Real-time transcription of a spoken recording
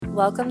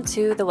Welcome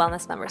to the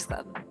Wellness Members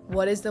Club.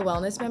 What is the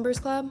Wellness Members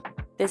Club?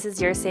 This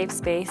is your safe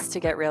space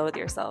to get real with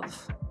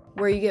yourself.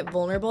 Where you get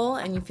vulnerable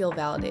and you feel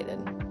validated.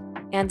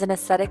 And an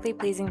aesthetically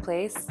pleasing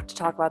place to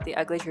talk about the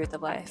ugly truth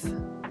of life.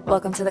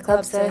 Welcome to the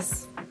club,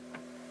 sis.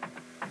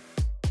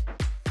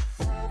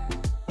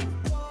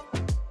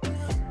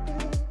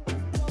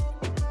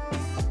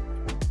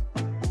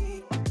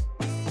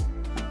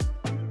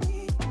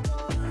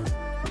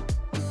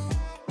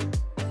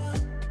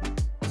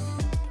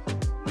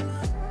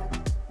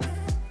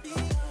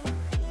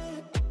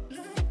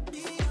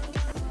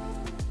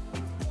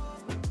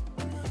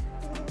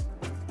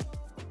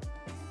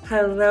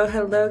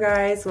 Hello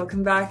guys.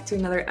 Welcome back to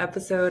another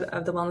episode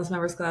of the Wellness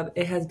Members Club.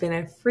 It has been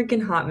a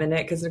freaking hot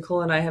minute because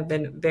Nicole and I have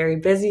been very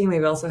busy.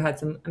 We've also had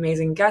some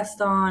amazing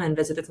guests on and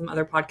visited some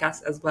other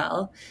podcasts as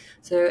well.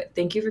 So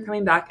thank you for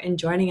coming back and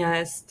joining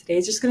us.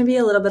 Today's just going to be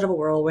a little bit of a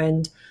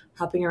whirlwind,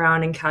 hopping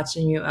around and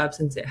catching you up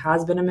since it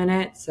has been a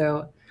minute.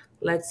 So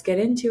let's get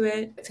into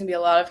it. It's going to be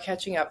a lot of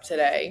catching up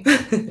today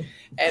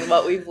and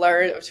what we've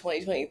learned of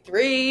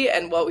 2023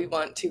 and what we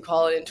want to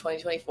call it in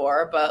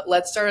 2024. But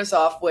let's start us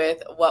off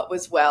with what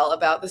was well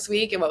about this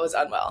week and what was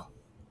unwell.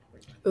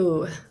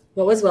 Ooh,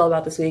 what was well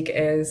about this week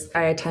is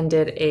I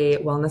attended a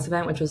wellness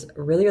event, which was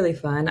really, really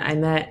fun. I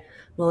met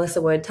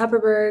Melissa Wood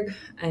Tupperberg,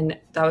 and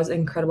that was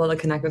incredible to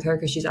connect with her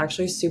because she's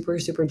actually super,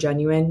 super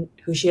genuine.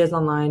 Who she is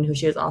online, who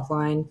she is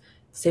offline,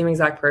 same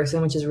exact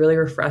person, which is really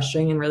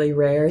refreshing and really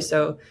rare.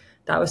 So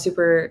that was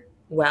super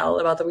well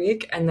about the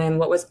week. And then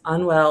what was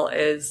unwell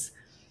is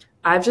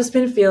I've just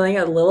been feeling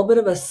a little bit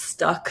of a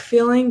stuck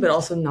feeling, but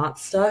also not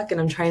stuck. And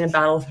I'm trying to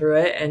battle through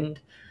it and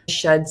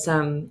shed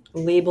some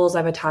labels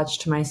I've attached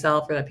to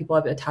myself or that people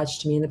have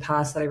attached to me in the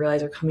past that I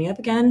realize are coming up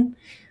again.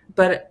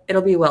 But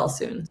it'll be well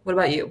soon. What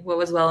about you? What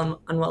was well and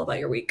unwell about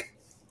your week?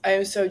 I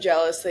am so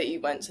jealous that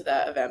you went to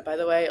that event, by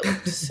the way. It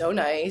looked so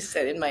nice.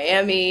 And in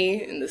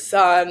Miami, in the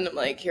sun, I'm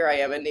like, here I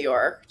am in New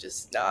York,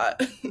 just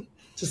not...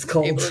 Just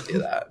cold. Able to do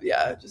that.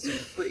 Yeah, just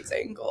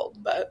freezing cold.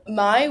 But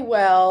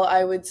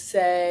I would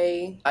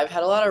say I've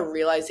had a lot of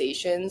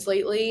realizations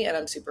lately and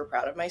I'm super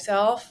proud of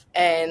myself.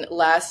 And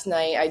last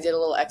night I did a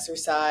little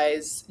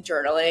exercise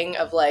journaling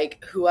of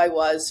like who I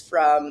was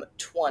from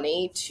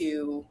 20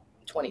 to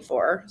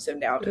 24. So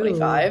now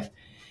 25. Ooh.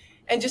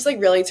 And just like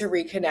really to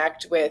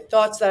reconnect with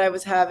thoughts that I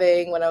was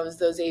having when I was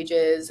those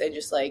ages and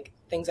just like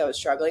things I was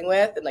struggling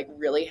with and like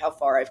really how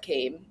far I've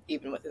came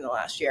even within the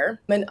last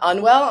year. And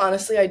unwell,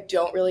 honestly, I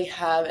don't really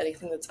have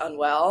anything that's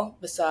unwell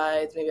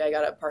besides maybe I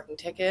got a parking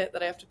ticket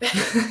that I have to pay.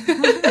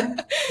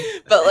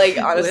 But like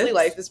honestly,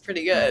 life is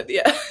pretty good.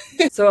 Yeah.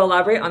 So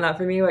elaborate on that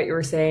for me, what you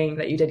were saying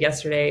that you did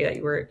yesterday, that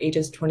you were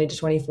ages 20 to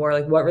 24.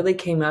 Like what really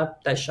came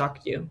up that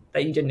shocked you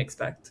that you didn't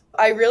expect?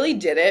 I really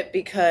did it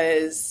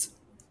because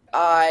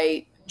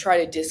I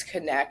try to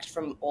disconnect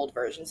from old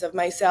versions of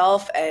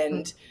myself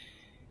and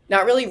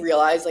not really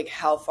realize like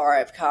how far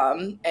I've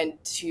come and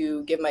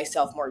to give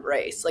myself more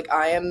grace. Like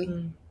I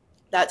am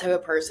that type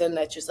of person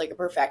that's just like a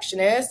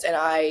perfectionist and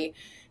I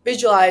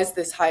visualize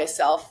this highest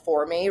self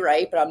for me,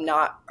 right? But I'm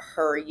not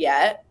her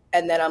yet.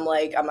 And then I'm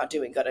like, I'm not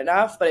doing good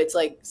enough. But it's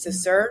like,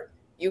 sister,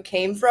 you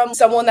came from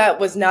someone that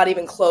was not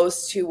even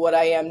close to what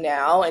I am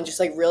now and just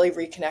like really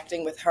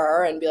reconnecting with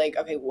her and be like,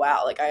 okay,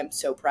 wow, like I am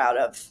so proud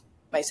of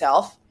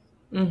myself.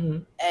 Mm-hmm.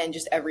 And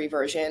just every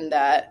version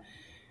that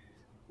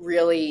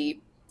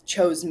really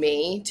chose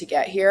me to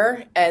get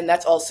here. And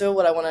that's also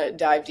what I want to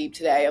dive deep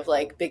today of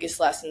like biggest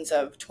lessons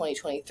of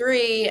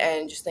 2023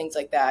 and just things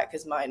like that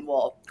because mine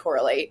will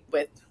correlate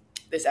with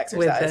this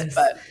exercise.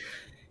 But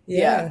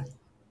yeah.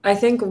 I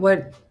think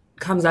what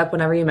comes up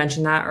whenever you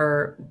mention that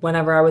or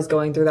whenever I was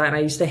going through that, and I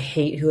used to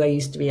hate who I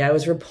used to be. I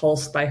was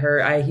repulsed by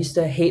her. I used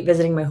to hate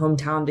visiting my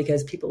hometown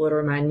because people would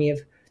remind me of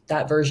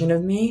that version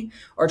of me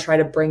or try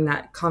to bring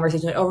that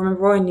conversation like, oh,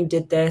 remember when you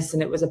did this?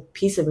 And it was a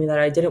piece of me that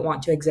I didn't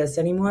want to exist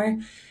anymore.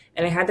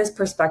 And I had this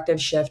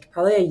perspective shift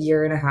probably a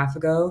year and a half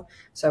ago.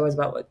 So I was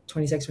about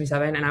 26,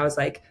 27. And I was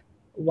like,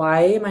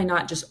 why am I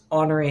not just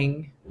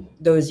honoring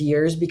those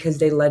years because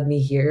they led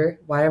me here?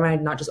 Why am I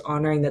not just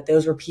honoring that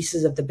those were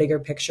pieces of the bigger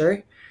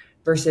picture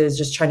versus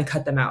just trying to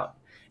cut them out?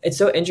 It's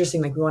so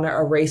interesting. Like we want to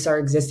erase our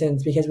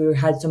existence because we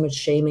had so much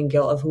shame and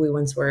guilt of who we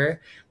once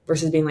were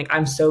versus being like,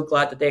 I'm so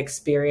glad that they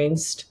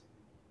experienced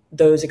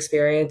those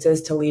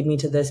experiences to lead me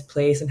to this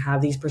place and have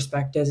these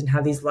perspectives and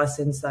have these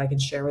lessons that I can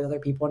share with other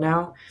people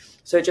now.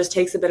 So it just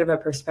takes a bit of a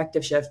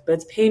perspective shift, but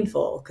it's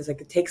painful because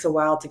like it takes a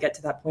while to get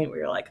to that point where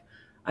you're like,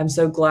 I'm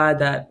so glad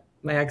that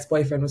my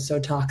ex-boyfriend was so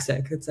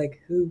toxic. It's like,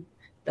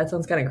 that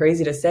sounds kind of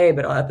crazy to say,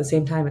 but at the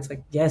same time, it's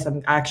like, yes, I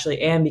actually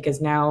am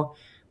because now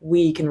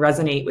we can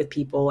resonate with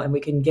people and we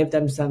can give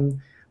them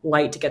some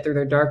light to get through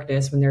their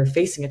darkness when they're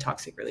facing a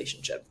toxic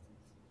relationship.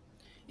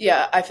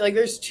 Yeah, I feel like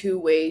there's two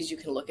ways you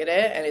can look at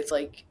it, and it's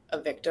like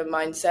a victim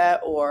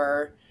mindset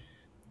or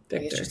I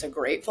guess just a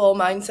grateful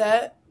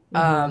mindset.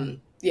 Mm-hmm.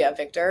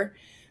 Victor.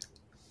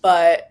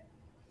 But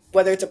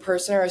whether it's a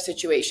person or a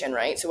situation,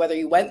 right? So whether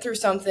you went through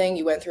something,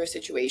 you went through a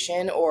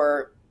situation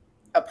or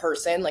a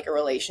person, like a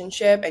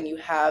relationship, and you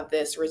have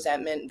this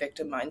resentment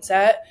victim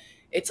mindset,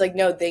 it's like,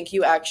 no, thank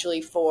you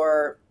actually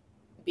for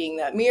being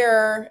that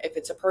mirror, if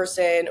it's a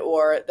person,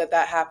 or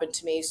that happened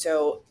to me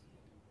so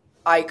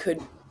I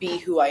could be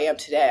who I am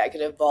today. I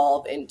could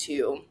evolve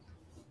into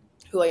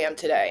who I am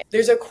today.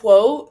 There's a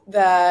quote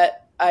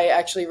that I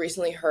actually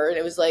recently heard.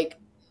 It was like,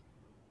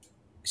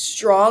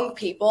 strong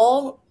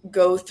people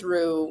go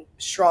through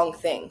strong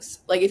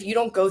things. Like if you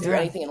don't go through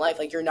anything in life,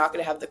 like you're not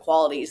going to have the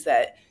qualities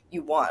that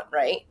you want,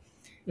 right?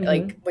 Mm-hmm.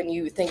 Like when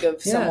you think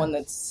of someone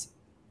that's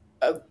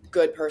a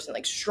good person,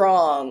 like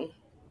strong,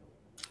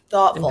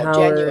 thoughtful,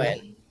 empowered,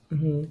 genuine.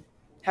 Mm-hmm.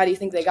 How do you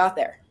think they got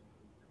there?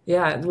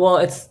 Yeah, well,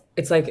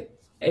 it's like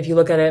if you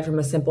look at it from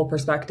a simple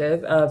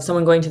perspective of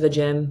someone going to the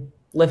gym,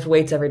 lift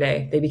weights every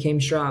day, they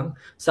became strong.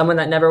 Someone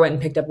that never went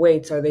and picked up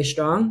weights, are they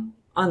strong?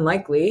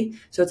 Unlikely.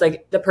 So it's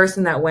like the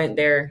person that went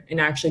there and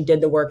actually did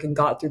the work and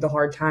got through the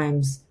hard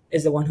times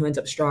is the one who ends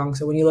up strong.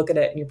 So when you look at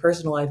it in your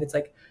personal life, it's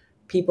like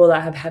people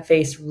that have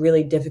faced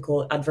really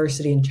difficult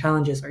adversity and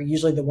challenges are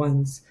usually the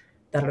ones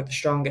that are the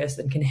strongest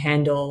and can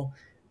handle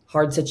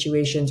hard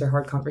situations or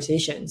hard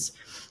conversations.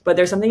 But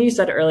there's something you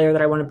said earlier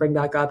that I want to bring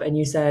back up. And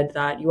you said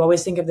that you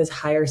always think of this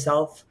higher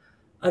self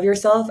of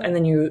yourself, and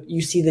then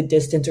you see the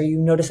distance, or you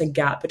notice a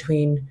gap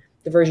between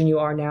the version you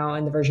are now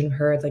and the version of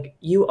her. It's like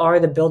you are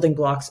the building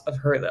blocks of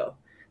her, though.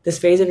 This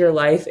phase of your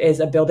life is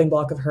a building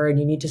block of her, and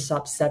you need to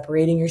stop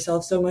separating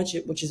yourself so much,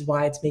 which is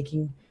why it's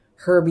making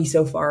her be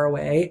so far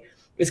away,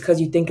 is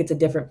because you think it's a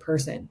different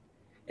person.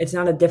 It's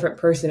not a different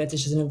person. It's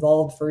just an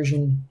evolved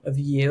version of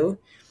you.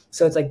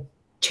 So it's like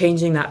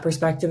changing that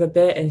perspective a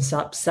bit and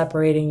stop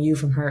separating you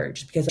from her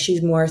just because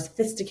she's more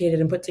sophisticated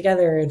and put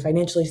together and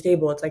financially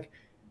stable. It's like,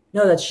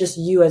 no, that's just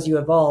you as you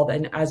evolve.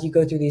 And as you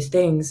go through these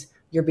things,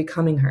 you're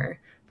becoming her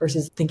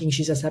versus thinking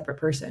she's a separate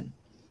person.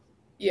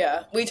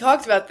 Yeah. We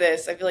talked about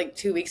this, I feel like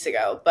 2 weeks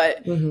ago,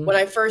 but when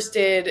I first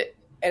did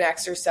an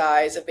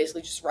exercise of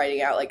basically just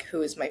writing out like,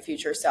 who is my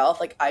future self?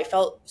 Like I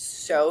felt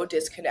so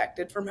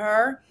disconnected from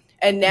her.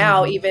 And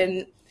now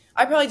even,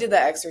 I probably did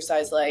that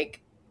exercise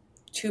like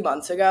 2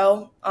 months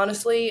ago,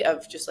 honestly,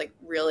 of just like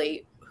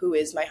really who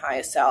is my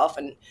highest self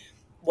and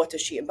what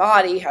does she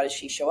embody? How does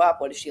she show up?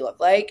 What does she look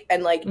like?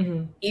 And like,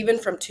 even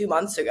from 2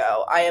 months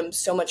ago, I am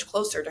so much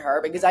closer to her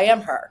because I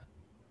am her.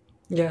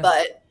 Yeah.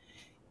 But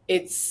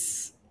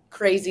it's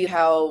crazy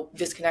how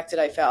disconnected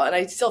I felt. And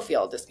I still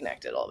feel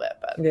disconnected a little bit.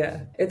 But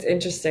yeah, it's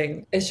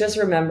interesting. It's just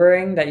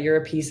remembering that you're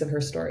a piece of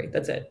her story.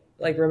 That's it.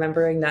 Like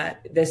remembering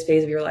that this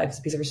phase of your life is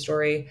a piece of her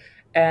story.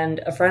 And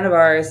a friend of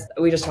ours,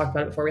 we just talked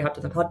about it before we hopped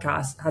on the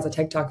podcast, has a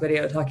TikTok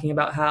video talking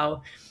about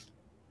how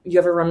you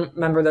ever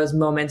remember those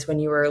moments when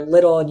you were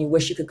little and you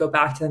wish you could go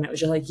back to them. It was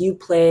just like you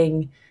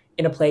playing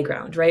in a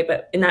playground, right?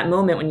 But in that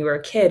moment when you were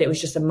a kid, it was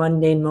just a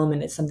mundane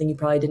moment. It's something you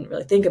probably didn't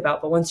really think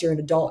about. But once you're an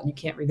adult and you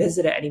can't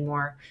revisit it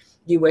anymore,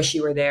 you wish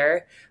you were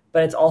there.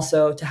 But it's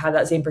also to have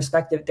that same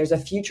perspective. There's a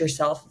future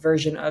self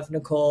version of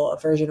Nicole, a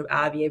version of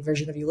Abby, a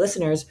version of you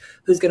listeners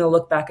who's going to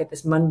look back at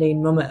this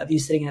mundane moment of you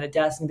sitting at a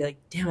desk and be like,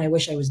 damn, I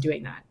wish I was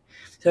doing that.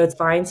 So it's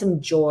find some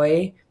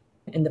joy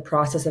in the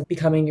process of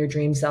becoming your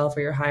dream self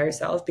or your higher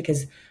self,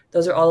 because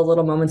those are all the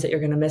little moments that you're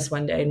going to miss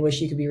one day and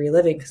wish you could be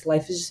reliving, because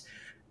life is,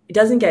 it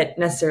doesn't get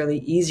necessarily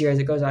easier as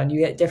it goes on. You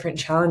get different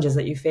challenges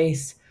that you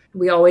face.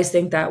 We always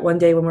think that one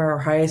day when we're our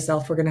highest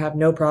self, we're going to have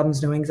no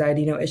problems, no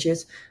anxiety, no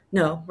issues.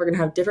 No, we're going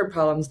to have different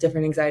problems,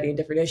 different anxiety, and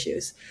different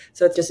issues.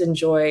 So it's just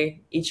enjoy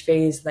each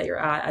phase that you're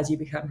at as you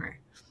become her.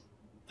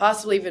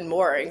 Possibly even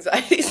more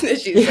anxieties and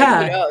issues.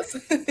 Yeah. Who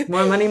knows?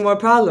 More money, more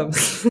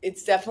problems.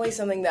 It's definitely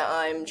something that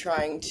I'm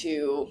trying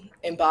to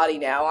embody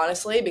now,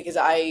 honestly, because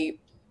I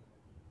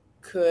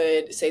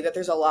could say that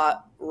there's a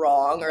lot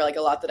wrong or like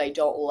a lot that I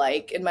don't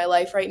like in my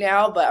life right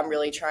now, but I'm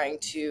really trying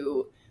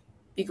to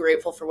be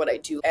grateful for what I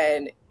do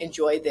and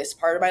enjoy this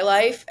part of my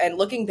life. And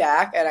looking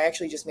back, and I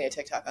actually just made a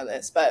TikTok on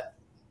this, but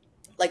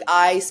like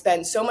I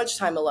spend so much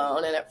time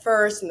alone. And at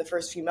first, in the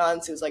first few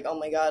months, it was like, oh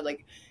my God,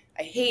 like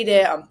I hate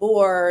it. I'm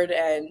bored.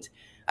 And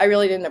I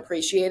really didn't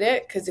appreciate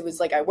it because it was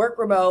like I work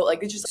remote.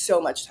 Like it's just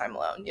so much time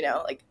alone, you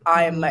know, like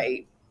I am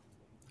my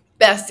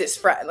bestest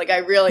friend. Like I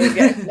really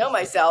get to know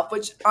myself,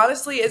 which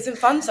honestly isn't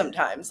fun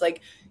sometimes.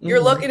 Like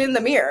you're looking in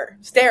the mirror,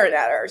 staring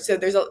at her. So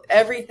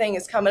everything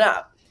is coming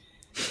up.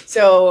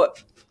 So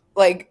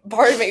like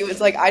part of me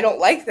was like, I don't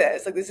like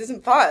this. Like this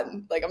isn't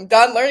fun. Like I'm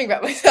done learning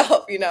about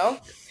myself, you know?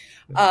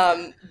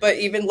 But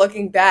even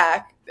looking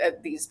back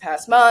at these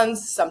past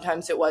months,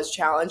 sometimes it was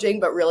challenging,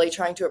 but really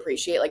trying to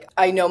appreciate, like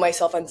I know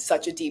myself on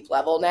such a deep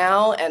level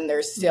now, and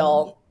there's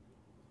still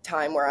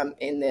time where I'm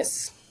in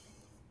this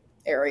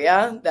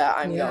area that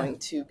I'm going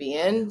to be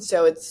in.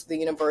 So it's the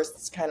universe.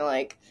 It's kind of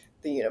like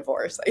the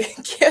universe. I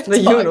can't the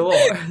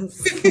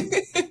universe.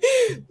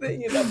 The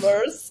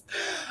universe.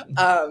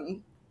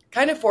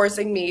 Kind of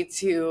forcing me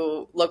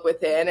to look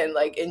within and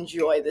like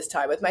enjoy this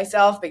time with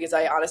myself, because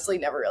I honestly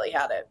never really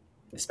had it,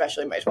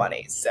 especially in my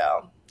 20s.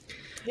 So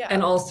yeah.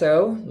 And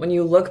also, when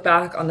you look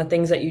back on the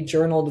things that you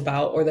journaled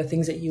about or the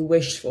things that you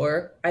wished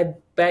for, I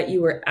bet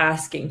you were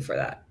asking for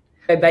that.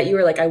 I bet you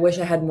were like, I wish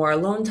I had more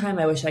alone time.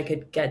 I wish I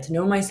could get to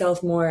know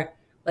myself more.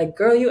 Like,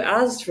 girl, you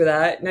asked for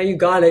that. Now you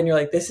got it. And you're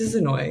like, this is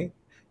annoying.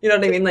 You know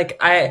what I mean? Like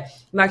I'm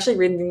actually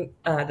reading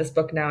this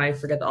book now. I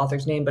forget the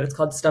author's name, but it's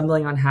called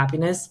Stumbling on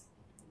Happiness.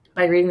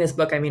 By reading this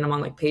book, I mean, I'm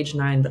on like page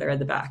 9, but I read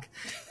the back.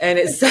 And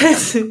it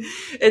says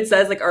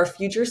like our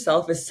future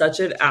self is such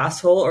an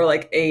asshole or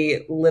like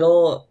a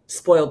little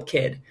spoiled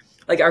kid.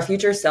 Like our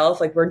future self,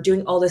 like we're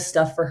doing all this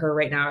stuff for her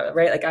right now,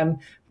 right? Like I'm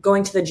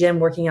going to the gym,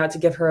 working out to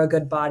give her a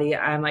good body.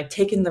 I'm like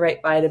taking the right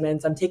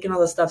vitamins. I'm taking all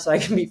this stuff so I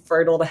can be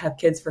fertile to have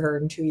kids for her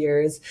in 2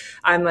 years.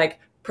 I'm like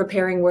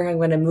preparing where I'm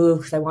going to move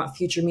because I want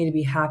future me to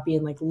be happy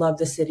and like love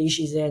the city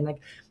she's in.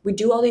 Like we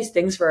do all these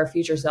things for our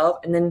future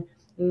self. And then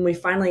when we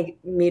finally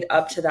meet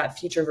up to that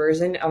future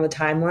version on the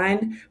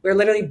timeline, we're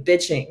literally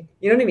bitching.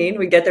 You know what I mean?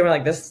 We get there, we're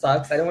like, this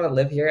sucks. I don't want to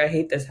live here. I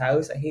hate this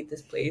house. I hate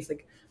this place.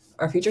 Like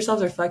our future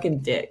selves are fucking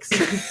dicks.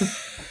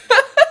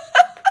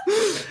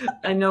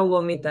 I know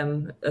we'll meet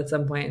them at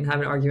some point and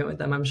have an argument with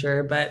them, I'm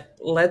sure. But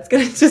let's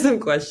get into some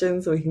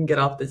questions so we can get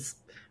off this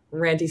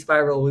ranty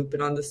spiral we've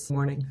been on this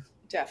morning.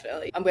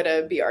 Definitely. I'm going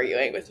to be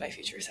arguing with my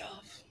future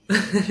self.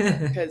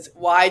 Because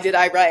why did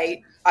I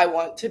write, I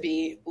want to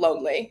be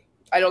lonely?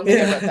 I don't think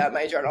I wrote that in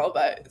my journal,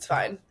 but it's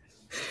fine.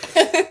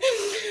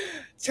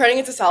 It's turning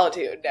into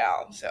solitude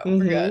now, so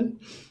we're good.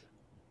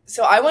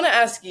 So I want to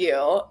ask you,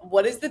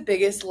 what is the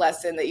biggest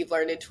lesson that you've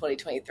learned in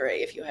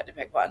 2023, if you had to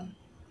pick one?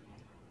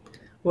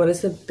 What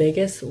is the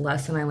biggest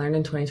lesson I learned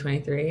in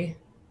 2023?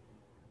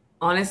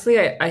 Honestly,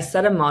 I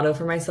set a motto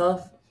for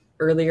myself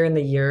earlier in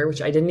the year,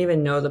 which I didn't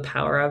even know the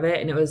power of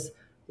it, and it was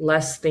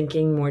less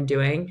thinking, more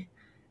doing.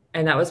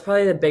 And that was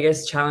probably the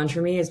biggest challenge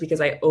for me, is because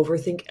I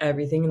overthink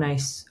everything and I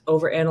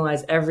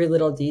overanalyze every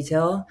little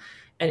detail.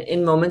 And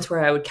in moments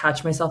where I would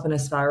catch myself in a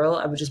spiral,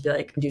 I would just be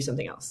like, do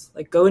something else.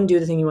 Like go and do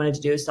the thing you wanted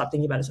to do. Stop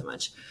thinking about it so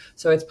much.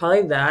 So it's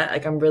probably that.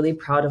 Like I'm really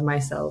proud of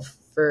myself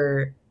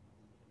for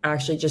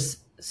actually just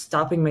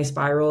stopping my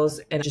spirals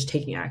and just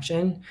taking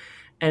action.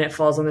 And it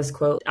falls on this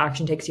quote,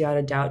 action takes you out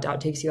of doubt,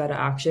 doubt takes you out of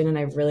action. And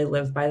I've really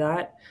lived by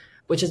that,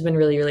 which has been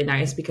really, really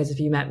nice, because if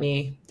you met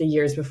me the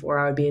years before,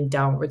 I would be in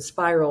downward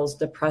spirals,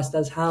 depressed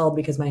as hell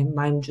because my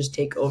mind would just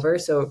take over.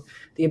 So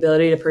the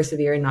ability to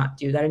persevere and not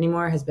do that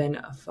anymore has been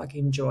a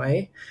fucking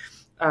joy.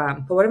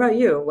 But what about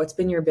you? What's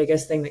been your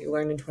biggest thing that you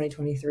learned in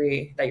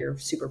 2023 that you're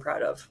super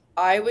proud of?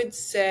 I would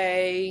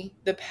say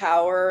the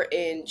power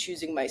in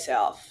choosing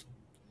myself.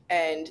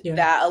 And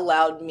that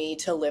allowed me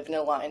to live an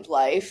aligned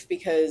life,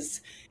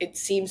 because it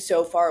seems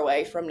so far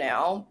away from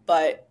now,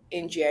 but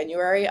in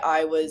January,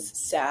 I was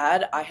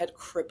sad. I had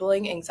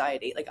crippling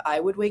anxiety. Like I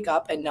would wake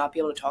up and not be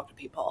able to talk to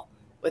people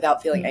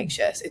without feeling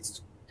anxious.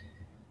 It's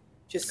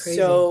just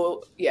crazy.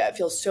 It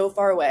feels so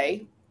far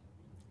away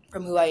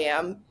from who I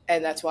am.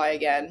 And that's why,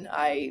 again,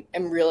 I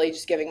am really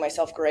just giving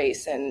myself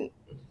grace and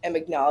am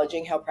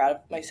acknowledging how proud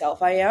of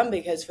myself I am,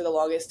 because for the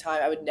longest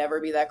time, I would never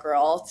be that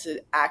girl to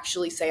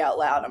actually say out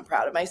loud, I'm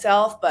proud of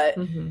myself. But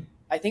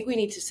I think we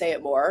need to say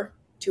it more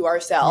to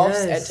ourselves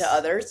and to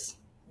others,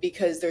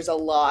 because there's a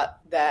lot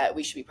that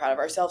we should be proud of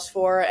ourselves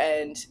for,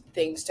 and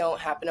things don't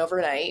happen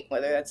overnight,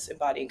 whether that's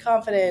embodying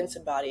confidence,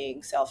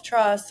 embodying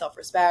self-trust,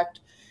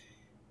 self-respect.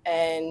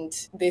 And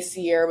this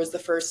year was the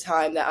first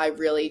time that I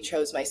really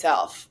chose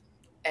myself.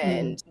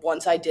 And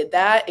once I did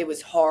that, it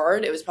was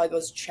hard. It was probably the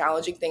most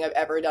challenging thing I've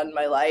ever done in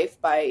my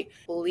life, by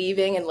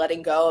leaving and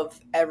letting go of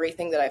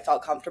everything that I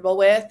felt comfortable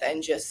with,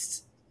 and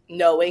just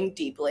knowing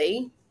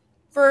deeply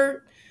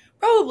for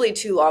probably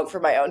too long for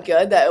my own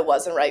good that it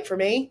wasn't right for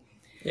me.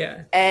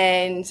 Yeah.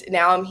 And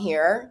now I'm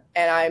here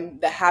and I'm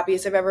the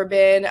happiest I've ever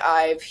been.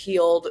 I've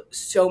healed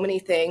so many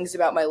things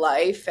about my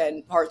life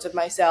and parts of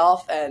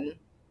myself. And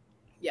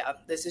yeah,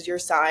 this is your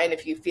sign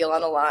if you feel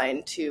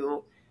unaligned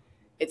to,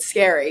 it's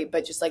scary,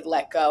 but just like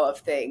let go of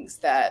things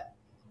that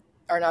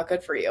are not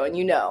good for you. And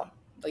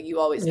like you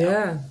always know.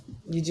 Yeah,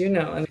 you do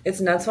know. And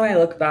it's nuts when I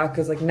look back,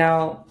 because like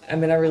now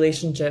I'm in a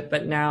relationship,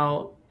 but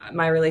now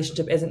my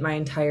relationship isn't my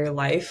entire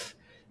life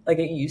like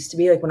it used to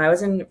be. Like when I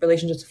was in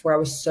relationships before, I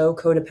was so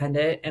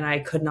codependent and I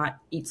could not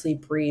eat,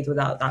 sleep, breathe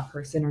without that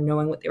person or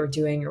knowing what they were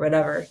doing or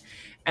whatever.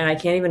 And I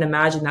can't even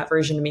imagine that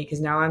version of me, because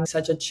now I'm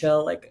such a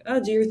chill, like, oh,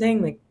 do your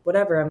thing, like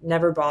whatever. I'm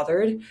never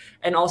bothered.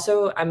 And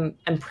also I'm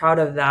proud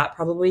of that,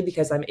 probably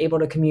because I'm able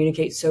to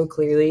communicate so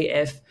clearly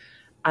if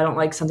I don't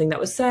like something that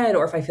was said,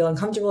 or if I feel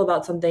uncomfortable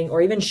about something,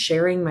 or even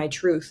sharing my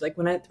truth. Like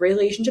the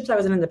relationships I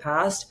was in the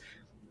past,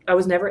 I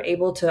was never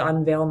able to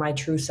unveil my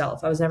true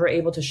self. I was never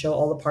able to show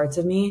all the parts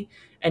of me.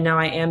 And now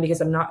I am,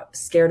 because I'm not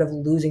scared of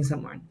losing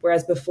someone.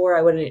 Whereas before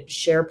I wouldn't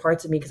share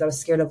parts of me because I was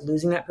scared of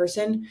losing that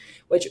person,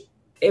 which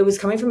it was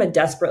coming from a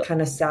desperate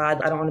kind of sad,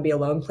 I don't want to be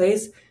alone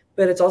place.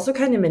 But it's also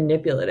kind of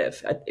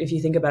manipulative if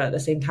you think about it at the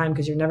same time,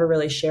 because you're never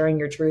really sharing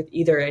your truth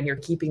either. And you're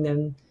keeping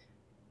them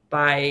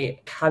by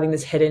having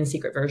this hidden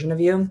secret version of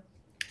you.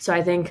 So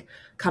I think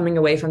coming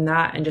away from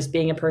that and just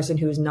being a person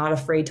who's not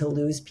afraid to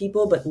lose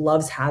people, but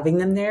loves having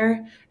them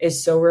there,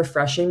 is so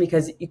refreshing,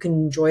 because you can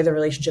enjoy the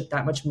relationship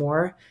that much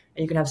more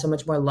and you can have so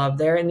much more love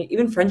there. And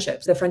even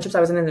friendships, the friendships I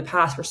was in the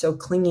past were so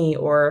clingy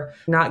or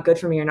not good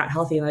for me or not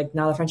healthy. And like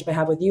now the friendship I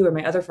have with you or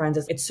my other friends,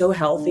 it's so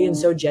healthy and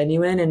so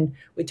genuine. And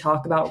we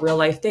talk about real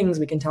life things.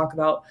 We can talk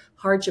about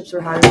hardships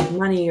we're having with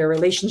money or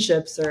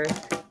relationships or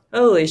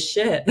Holy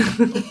shit.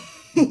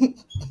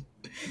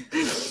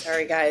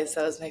 Sorry, guys.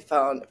 That was my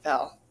phone. It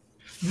fell.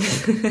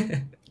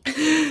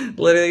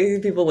 Literally,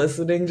 people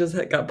listening just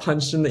got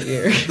punched in the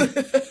ear.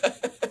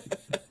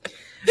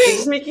 I'm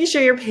just making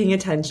sure you're paying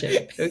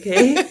attention,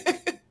 okay?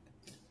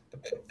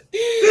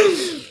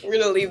 We're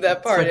going to leave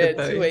that part Fucking in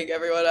funny. to wake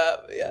everyone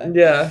up.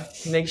 Yeah,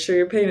 make sure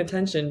you're paying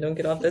attention. Don't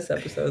get off this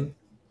episode.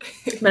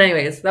 But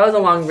anyways, that was a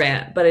long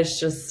rant, but it's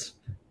just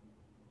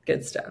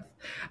good stuff.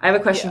 I have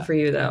a question for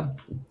you, though.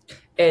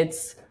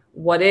 It's,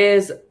 what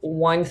is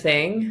one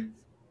thing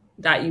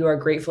that you are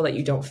grateful that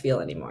you don't feel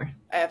anymore?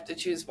 I have to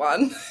choose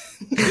one.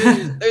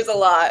 There's a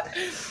lot.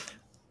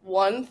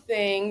 One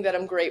thing that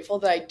I'm grateful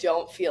that I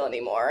don't feel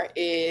anymore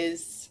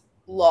is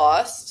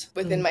lost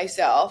within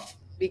myself,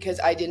 because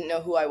I didn't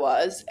know who I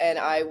was, and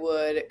I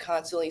would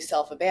constantly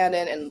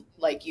self-abandon. And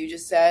like you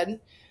just said,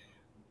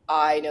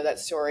 I know that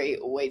story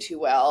way too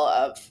well,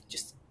 of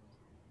just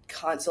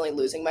constantly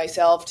losing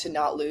myself to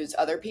not lose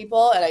other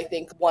people. And I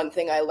think one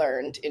thing I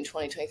learned in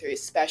 2023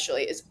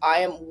 especially is I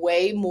am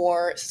way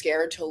more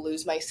scared to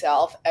lose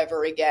myself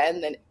ever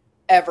again than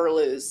ever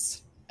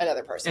lose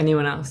another person.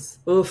 Anyone else?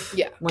 Oof.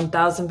 Yeah.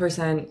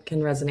 1000%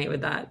 can resonate with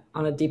that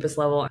on a deepest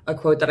level. A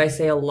quote that I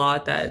say a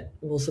lot that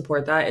will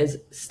support that is,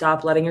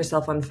 stop letting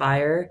yourself on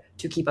fire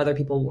to keep other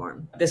people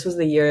warm. This was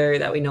the year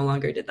that we no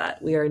longer did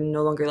that. We are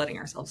no longer letting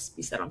ourselves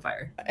be set on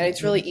fire. And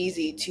it's really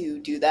easy to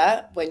do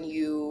that when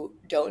you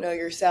don't know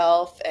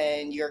yourself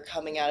and you're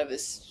coming out of a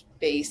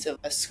space of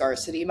a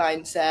scarcity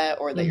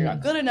mindset, or that you're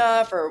not good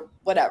enough, or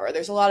whatever.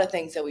 There's a lot of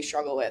things that we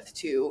struggle with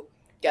to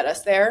get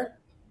us there.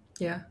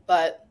 Yeah.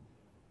 But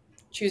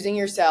choosing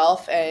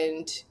yourself,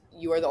 and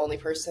you are the only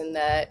person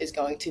that is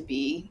going to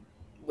be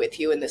with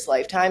you in this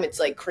lifetime.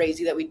 It's like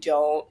crazy that we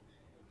don't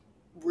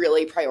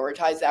really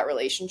prioritize that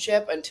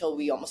relationship until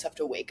we almost have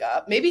to wake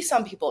up. Maybe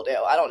some people do,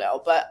 I don't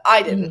know, but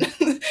I didn't.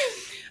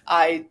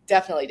 I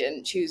definitely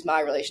didn't choose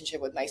my relationship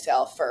with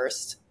myself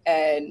first.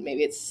 And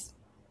maybe it's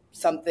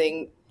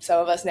something some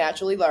of us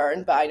naturally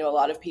learn, but I know a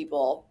lot of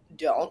people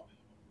don't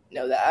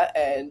know that,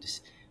 and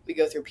we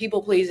go through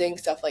people pleasing,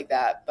 stuff like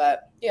that.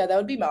 But yeah, that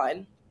would be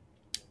mine.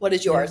 What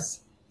is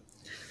yours?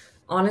 Yeah.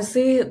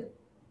 Honestly,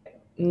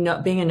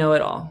 being a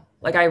know-it-all.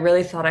 Like, I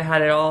really thought I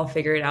had it all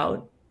figured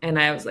out. And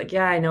I was like,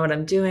 yeah, I know what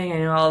I'm doing. I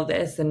know all of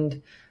this.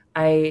 And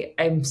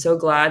I'm so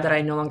glad that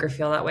I no longer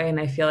feel that way. And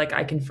I feel like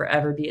I can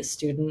forever be a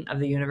student of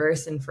the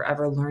universe and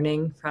forever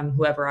learning from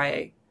whoever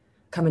I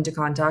come into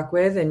contact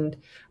with. And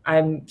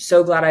I'm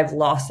so glad I've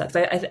lost that.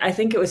 I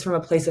think it was from a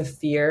place of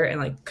fear and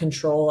like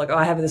control. Like, oh,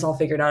 I have this all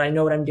figured out. I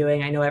know what I'm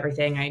doing. I know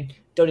everything. I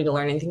don't need to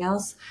learn anything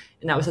else.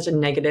 And that was such a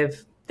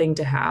negative thing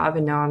to have.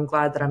 And now I'm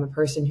glad that I'm a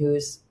person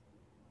who's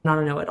not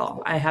a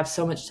know-it-all. I have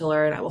so much to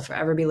learn. I will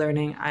forever be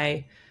learning.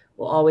 I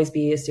will always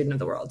be a student of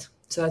the world.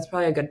 So that's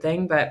probably a good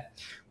thing. But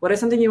what is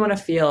something you want to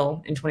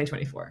feel in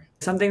 2024?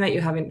 Something that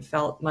you haven't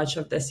felt much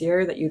of this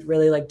year that you'd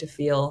really like to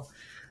feel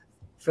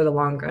for the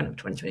long run of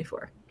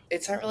 2024?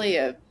 It's not really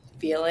a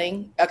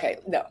feeling. Okay,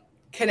 no.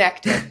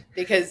 Connected.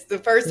 Because the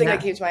first thing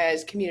that came to my mind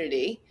is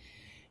community.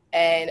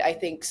 And I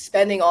think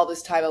spending all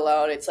this time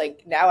alone, it's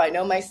like, now I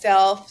know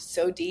myself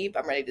so deep,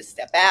 I'm ready to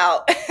step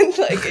out and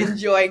like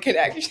enjoy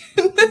connection.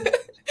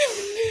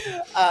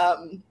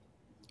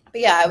 But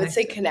yeah, I would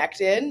say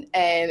connected,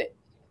 and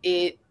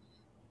it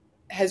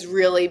has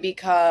really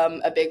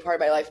become a big part of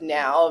my life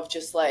now, of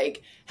just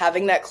like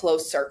having that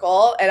close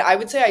circle. And I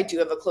would say I do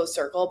have a close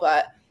circle,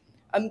 but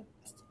I'm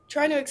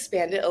trying to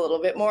expand it a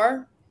little bit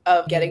more,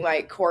 of getting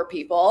my core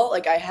people.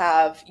 Like, I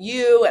have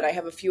you, and I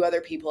have a few other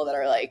people that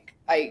are like,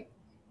 I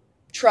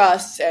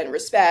trust and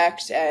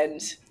respect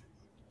and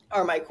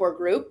are my core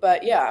group.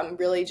 But yeah, I'm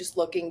really just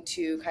looking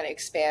to kind of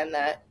expand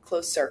that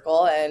close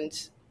circle, and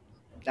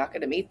not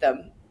going to meet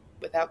them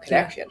without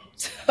connection. Yeah.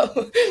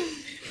 So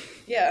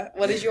yeah,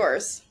 what is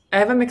yours? I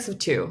have a mix of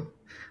two.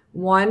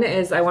 One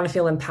is I want to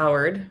feel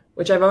empowered,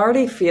 which I'm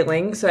already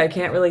feeling. So I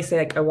can't really say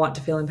like I want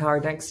to feel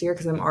empowered next year,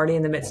 because I'm already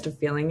in the midst of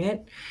feeling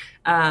it.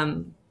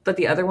 But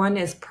the other one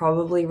is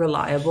probably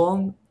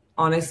reliable.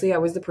 Honestly, I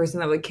was the person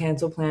that would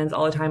cancel plans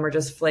all the time or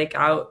just flake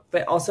out,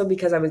 but also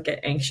because I would get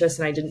anxious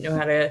and I didn't know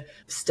how to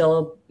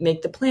still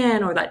make the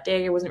plan, or that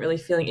day I wasn't really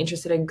feeling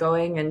interested in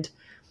going. And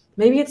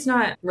maybe it's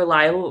not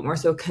reliable, but more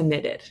so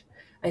committed.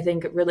 I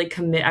think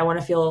I want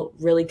to feel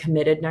really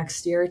committed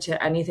next year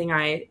to anything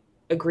I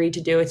agree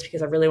to do. It's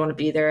because I really want to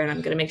be there, and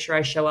I'm going to make sure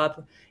I show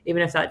up.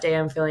 Even if that day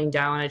I'm feeling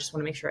down, I just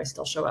want to make sure I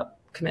still show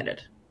up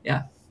committed.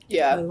 Yeah.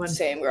 Yeah,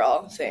 same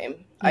girl, same.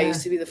 Yeah. I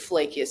used to be the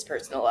flakiest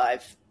person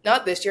alive.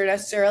 Not this year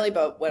necessarily,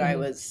 but when I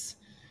was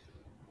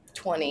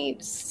 20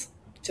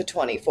 to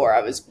 24,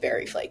 I was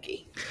very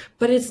flaky.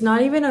 But it's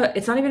not even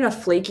a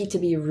flaky to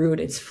be rude.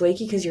 It's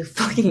flaky because you're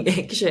fucking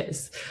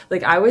anxious.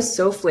 Like, I was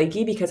so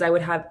flaky because I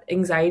would have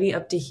anxiety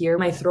up to here.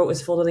 My throat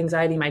was full of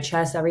anxiety, my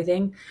chest,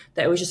 everything.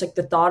 That it was just like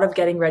the thought of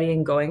getting ready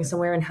and going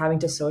somewhere and having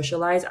to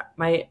socialize.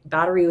 My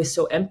battery was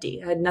so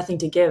empty. I had nothing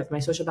to give. My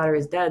social battery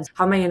is dead.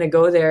 How am I going to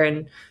go there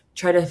and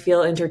try to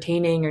feel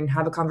entertaining and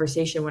have a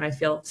conversation when I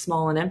feel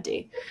small and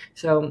empty?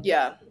 So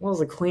yeah, I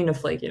was a queen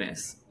of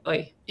flakiness.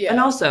 Like, yeah.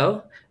 And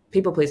also,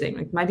 people pleasing.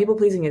 Like my people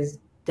pleasing is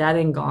dead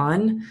and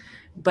gone.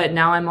 But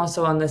now I'm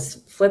also on this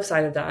flip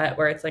side of that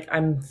where it's like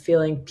I'm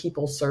feeling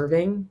people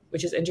serving,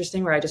 which is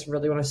interesting, where I just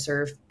really want to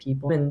serve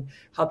people and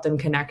help them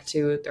connect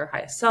to their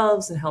highest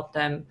selves and help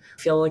them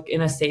feel like in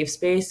a safe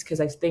space.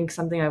 Because I think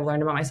something I've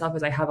learned about myself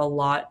is I have a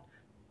lot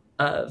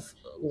of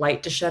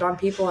light to shed on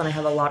people and I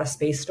have a lot of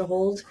space to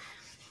hold.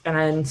 And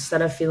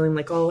instead of feeling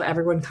like, oh,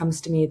 everyone comes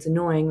to me, it's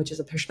annoying, which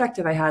is a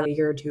perspective I had a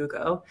year or two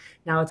ago.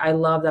 Now I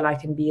love that I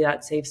can be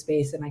that safe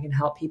space and I can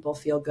help people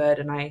feel good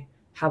and I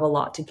have a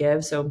lot to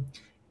give. So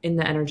in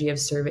the energy of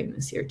serving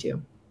this year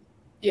too.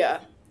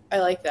 Yeah, I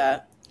like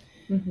that.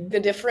 Mm-hmm.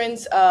 The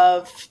difference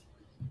of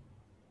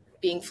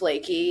being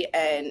flaky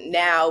and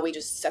now we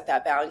just set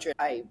that boundary.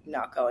 I'm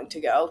not going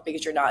to go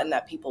because you're not in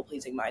that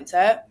people-pleasing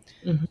mindset.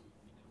 Mm-hmm.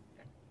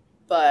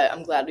 But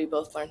I'm glad we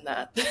both learned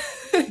that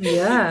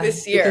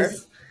this year.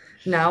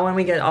 Now when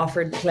we get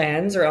offered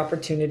plans or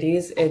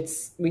opportunities,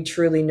 we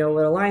truly know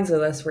what aligns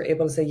with us. We're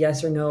able to say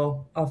yes or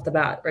no off the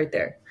bat right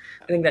there.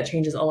 I think that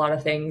changes a lot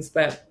of things.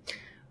 But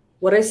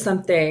what is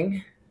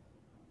something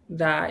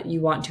that you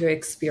want to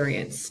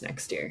experience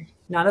next year?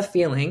 Not a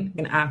feeling,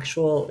 an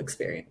actual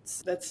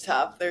experience. That's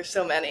tough. There's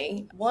so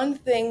many. One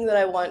thing that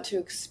I want to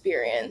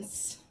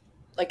experience,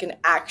 like an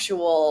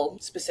actual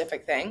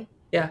specific thing.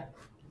 Yeah.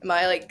 Am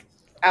I like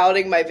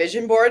outing my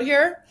vision board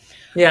here?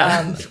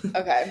 Yeah.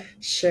 Okay.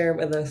 Share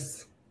with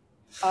us.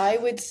 I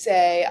would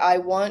say I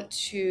want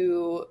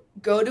to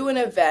go to an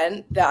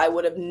event that I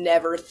would have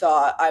never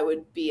thought I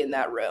would be in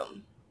that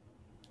room.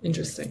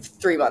 Interesting.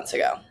 3 months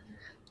ago.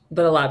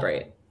 But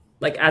elaborate.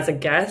 Like as a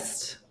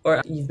guest,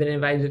 or you've been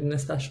invited in a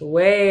special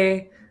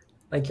way,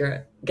 like you're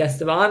a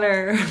guest of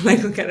honor.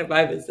 Like what kind of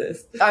vibe is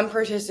this? I'm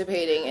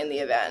participating in the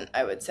event,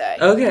 I would say.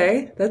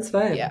 Okay, that's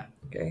fun. Yeah.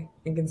 Okay,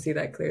 I can see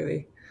that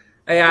clearly.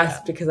 I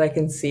asked because I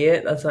can see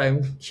it. That's why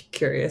I'm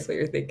curious what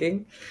you're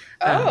thinking.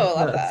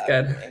 Love that's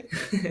that.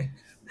 Good.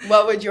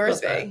 What would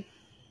yours be?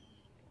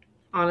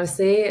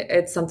 Honestly,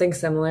 it's something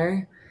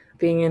similar.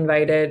 Being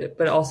invited,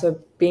 but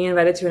also being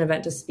invited to an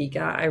event to speak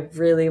at. I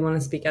really want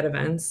to speak at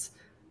events.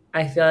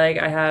 I feel like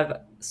I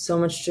have so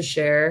much to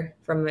share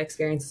from the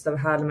experiences I've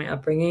had in my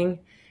upbringing,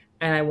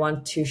 and I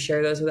want to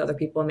share those with other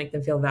people and make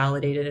them feel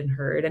validated and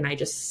heard. And I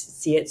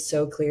just see it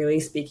so clearly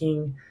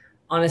speaking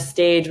on a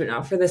stage, but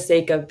not for the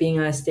sake of being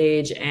on a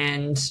stage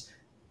and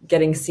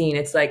getting seen.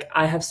 It's like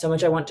I have so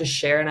much I want to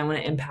share and I want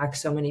to impact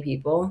so many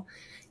people.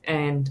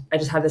 And I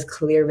just have this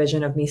clear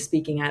vision of me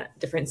speaking at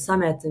different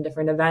summits and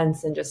different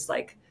events and just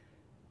like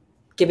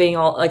giving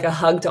all like a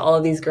hug to all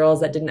of these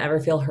girls that didn't ever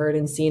feel heard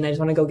and seen. I just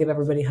want to go give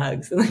everybody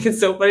hugs. And like, it's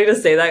so funny to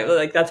say that.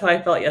 Like, that's how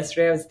I felt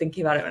yesterday. I was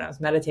thinking about it when I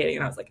was meditating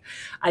and I was like,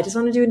 I just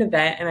want to do an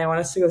event and I want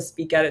us to go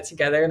speak at it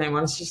together. And I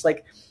want us to just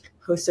like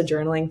host a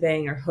journaling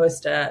thing or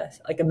host a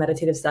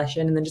meditative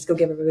session and then just go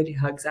give everybody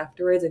hugs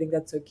afterwards. I think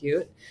that's so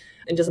cute.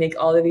 And just make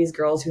all of these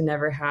girls who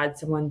never had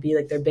someone be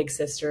like their big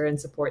sister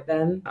and support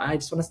them. I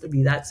just want us to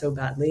be that so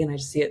badly. And I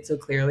just see it so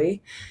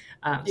clearly.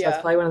 So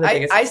that's probably one of the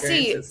biggest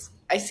experiences.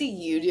 I see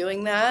you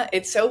doing that.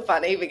 It's so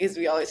funny because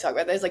we always talk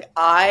about this. Like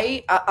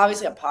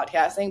obviously I'm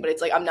podcasting, but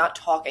it's like I'm not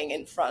talking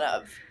in front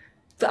of.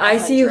 But I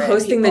see you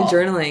hosting the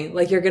journaling.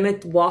 Like you're gonna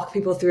walk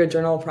people through a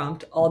journal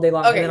prompt all day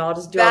long, and then I'll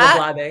just do all the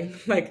blabbing.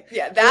 Like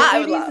that I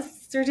would love.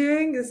 You're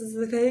doing this is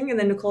the thing, and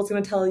then Nicole's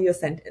gonna tell you a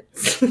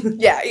sentence.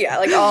 yeah.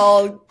 Like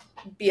I'll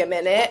be a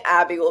minute.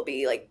 Abby will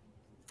be like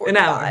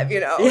 45. You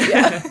know.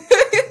 Yeah.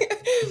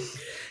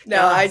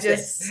 No, I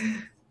just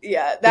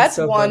that's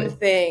so one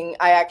thing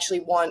I actually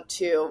want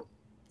to.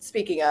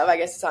 Speaking of, I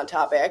guess it's on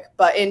topic,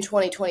 but in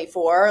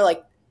 2024,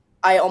 like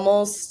I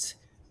almost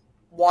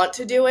want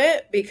to do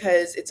it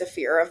because it's a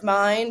fear of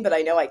mine, but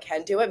I know I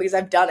can do it because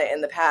I've done it in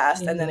the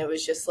past. And then it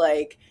was just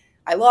like,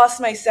 I lost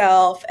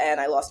myself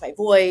and I lost my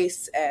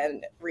voice.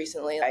 And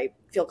recently I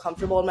feel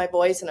comfortable in my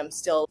voice and I'm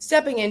still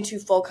stepping into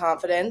full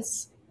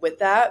confidence with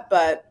that.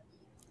 But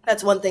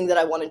that's one thing that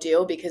I want to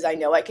do because I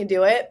know I can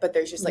do it, but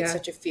there's just like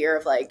such a fear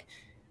of like,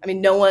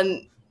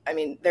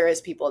 there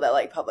is people that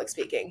like public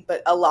speaking,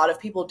 but a lot of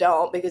people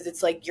don't because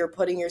it's like you're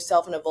putting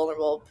yourself in a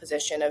vulnerable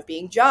position of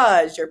being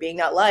judged or being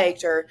not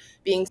liked or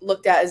being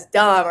looked at as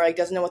dumb or like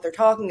doesn't know what they're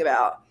talking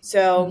about.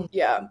 So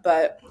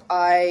but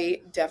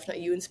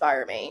you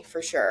inspire me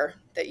for sure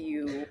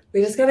we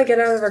just got to get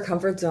out of our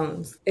comfort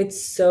zones.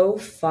 It's so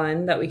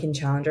fun that we can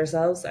challenge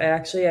ourselves.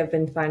 I've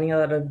been finding a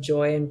lot of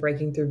joy in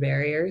breaking through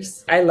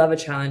barriers. I love a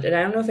challenge. And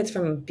I don't know if it's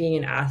from being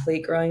an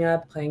athlete growing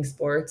up, playing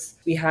sports.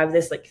 We have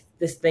this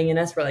thing in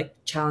us where like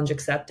challenge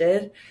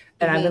accepted.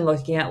 And I've been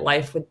looking at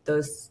life with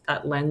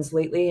that lens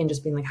lately and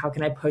just being like, how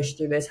can I push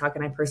through this? How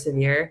can I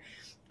persevere?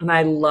 And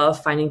I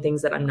love finding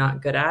things that I'm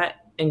not good at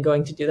and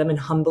going to do them and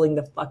humbling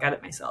the fuck out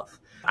of myself.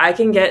 I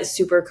can get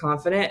super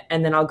confident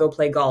and then I'll go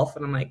play golf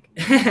and I'm like,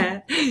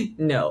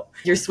 no,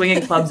 you're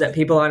swinging clubs at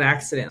people on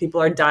accident.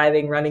 People are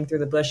diving, running through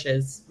the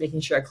bushes,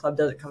 making sure a club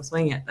doesn't come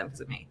swinging at them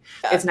because of me.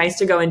 Yeah. It's nice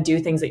to go and do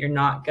things that you're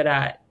not good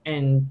at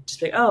and just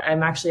be like, oh,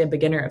 I'm actually a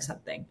beginner of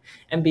something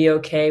and be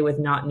okay with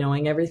not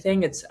knowing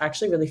everything. It's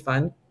actually really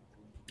fun.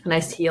 And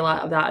I see a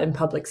lot of that in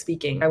public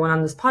speaking. I went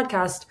on this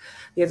podcast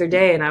the other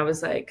day and I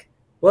was like,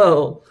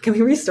 whoa, can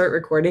we restart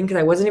recording? Because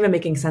I wasn't even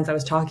making sense. I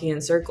was talking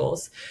in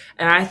circles.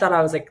 And I thought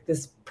I was like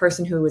this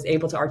person who was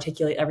able to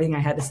articulate everything I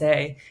had to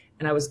say.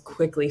 And I was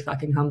quickly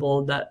fucking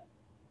humbled that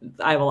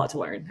I have a lot to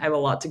learn. I have a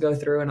lot to go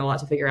through and a lot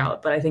to figure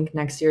out. But I think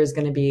next year is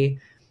going to be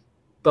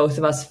both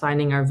of us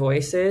finding our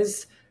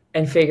voices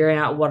and figuring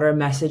out what our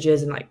message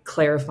is and like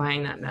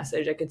clarifying that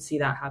message. I could see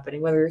that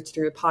happening, whether it's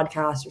through a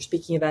podcast or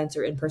speaking events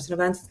or in-person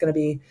events.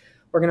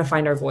 We're going to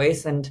find our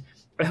voice. And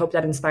I hope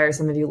that inspires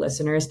some of you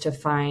listeners to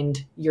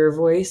find your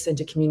voice and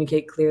to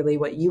communicate clearly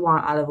what you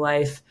want out of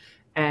life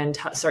and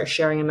start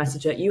sharing a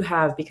message that you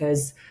have,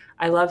 because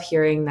I love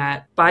hearing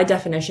that by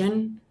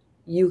definition,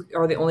 you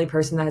are the only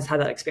person that has had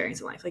that experience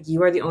in life. Like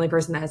you are the only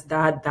person that has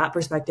had that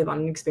perspective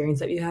on an experience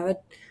that you had.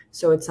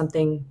 So it's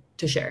something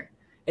to share.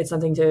 It's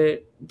something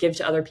to give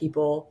to other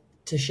people,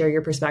 to share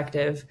your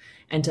perspective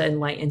and to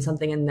enlighten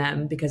something in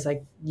them, because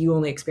like you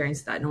only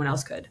experienced that, no one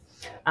else could.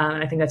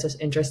 And I think that's just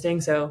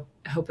interesting. So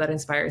I hope that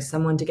inspires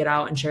someone to get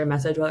out and share a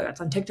message, whether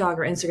that's on TikTok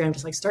or Instagram.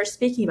 Just like start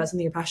speaking about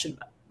something you're passionate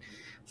about.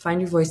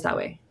 Find your voice that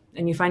way.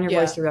 And you find your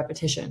voice through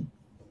repetition.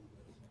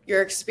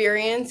 Your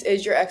experience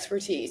is your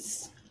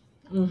expertise.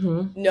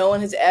 Mm-hmm. No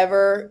one has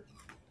ever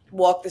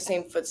walked the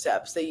same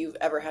footsteps that you've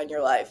ever had in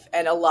your life.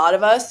 And a lot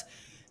of us,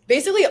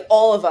 basically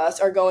all of us,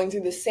 are going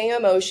through the same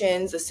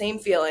emotions, the same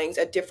feelings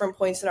at different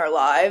points in our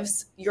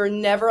lives. You're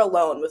never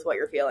alone with what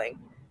you're feeling.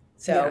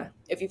 So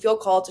if you feel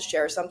called to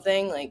share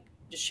something, like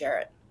just share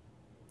it.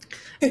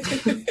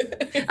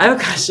 I have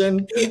a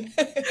question.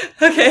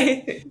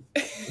 Okay.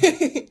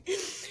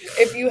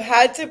 If you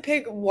had to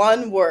pick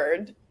one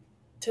word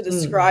to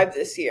describe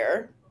this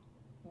year,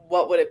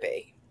 what would it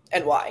be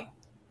and why?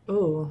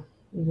 Oh,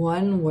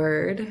 one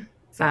word.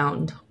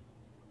 Found.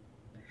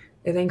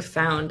 I think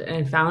found.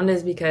 And found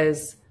is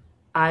because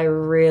I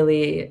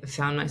really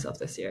found myself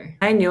this year.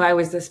 I knew I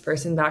was this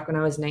person back when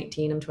I was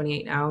 19. I'm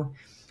 28 now,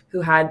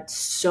 who had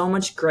so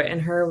much grit in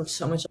her, with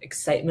so much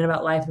excitement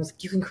about life. I was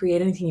like, you can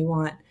create anything you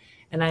want.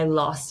 And I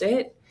lost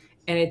it.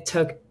 And it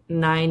took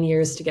 9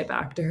 years to get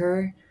back to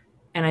her.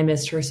 And I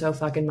missed her so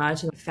fucking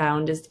much. And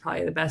found is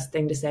probably the best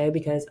thing to say,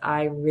 because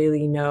I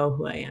really know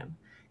who I am.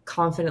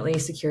 Confidently,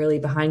 securely,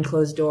 behind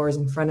closed doors,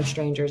 in front of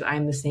strangers,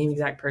 I'm the same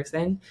exact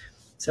person.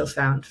 So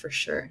found for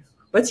sure.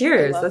 What's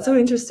yours? That's so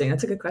interesting.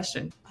 That's a good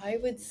question. I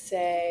would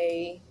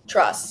say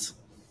trust.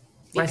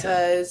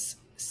 Because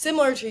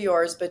similar to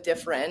yours, but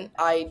different,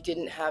 I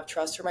didn't have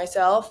trust for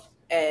myself.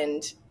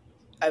 And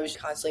I was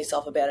constantly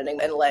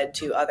self-abandoning and led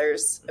to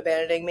others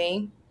abandoning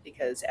me,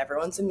 because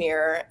everyone's a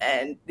mirror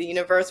and the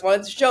universe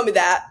wanted to show me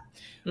that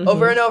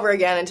over and over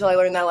again until I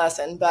learned that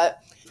lesson.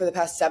 But for the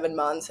past 7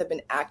 months, I've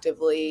been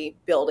actively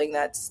building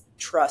that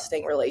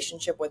trusting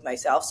relationship with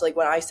myself. So like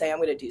when I say I'm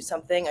going to do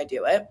something, I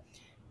do it.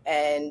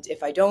 And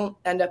if I don't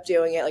end up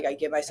doing it, like I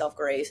give myself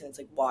grace and it's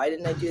like, why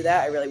didn't I do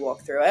that? I really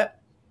walk through it.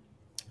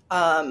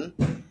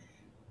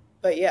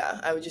 But yeah,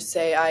 I would just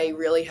say I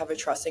really have a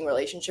trusting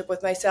relationship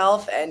with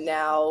myself. And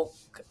now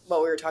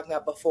what we were talking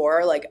about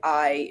before, like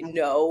I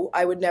know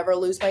I would never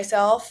lose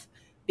myself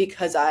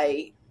because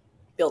I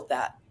built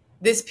that.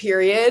 This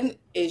period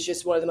is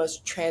just one of the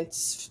most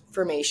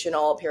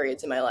transformational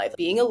periods in my life.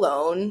 Being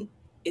alone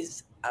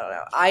is, I don't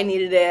know, I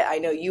needed it. I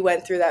know you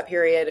went through that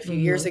period a few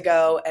years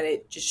ago and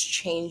it just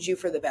changed you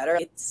for the better.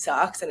 It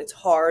sucks and it's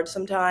hard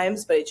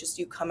sometimes, but it just,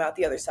 you come out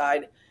the other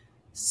side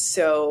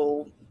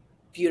so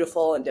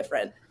beautiful and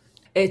different.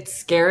 It's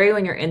scary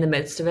when you're in the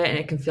midst of it and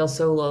it can feel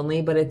so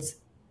lonely, but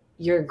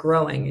you're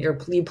growing.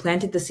 You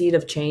planted the seed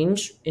of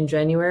change in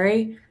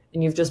January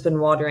and you've just been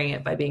watering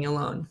it by being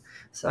alone.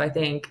 So I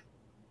think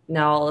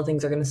now all the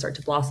things are going to start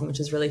to blossom, which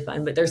is really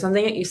fun. But there's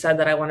something that you said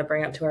that I want to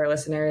bring up to our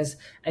listeners.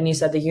 And you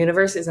said the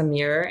universe is a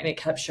mirror and it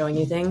kept showing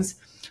you things.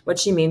 What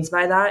she means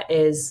by that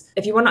is,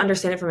 if you want to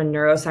understand it from a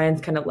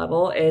neuroscience kind of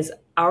level, is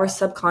our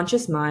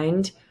subconscious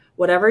mind,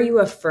 whatever you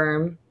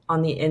affirm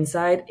on the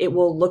inside, it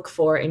will look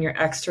for in your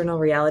external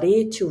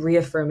reality to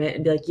reaffirm it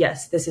and be like,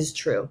 yes, this is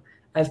true.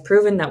 I've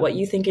proven that what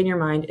you think in your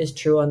mind is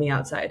true on the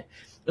outside.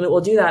 And it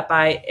will do that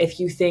by, if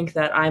you think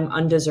that I'm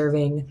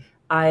undeserving,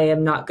 I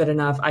am not good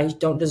enough, I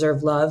don't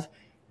deserve love,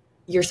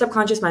 your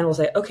subconscious mind will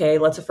say, okay,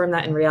 let's affirm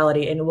that in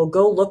reality. And it will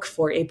go look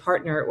for a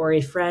partner or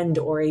a friend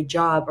or a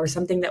job or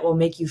something that will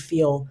make you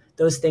feel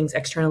those things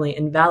externally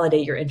and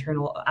validate your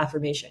internal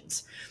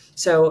affirmations.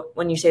 So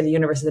when you say the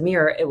universe is a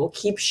mirror, it will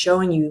keep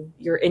showing you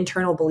your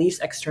internal beliefs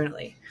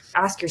externally.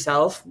 Ask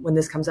yourself when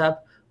this comes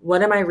up,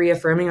 what am I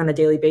reaffirming on a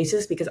daily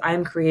basis? Because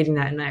I'm creating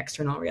that in my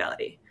external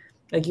reality.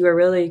 Like you are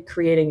really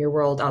creating your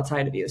world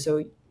outside of you.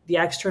 So the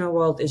external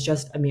world is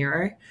just a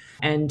mirror.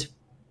 And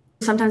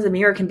sometimes the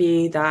mirror can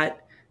be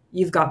that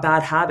you've got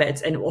bad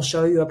habits and it will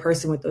show you a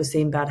person with those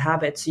same bad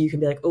habits. So you can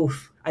be like,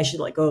 oof, I should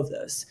let go of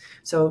those.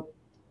 So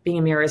being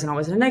a mirror isn't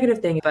always a negative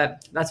thing,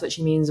 but that's what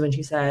she means when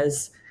she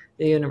says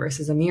the universe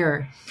is a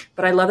mirror.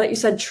 But I love that you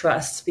said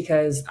trust,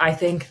 because I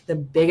think the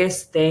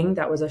biggest thing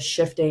that was a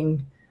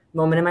shifting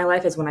moment in my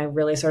life is when I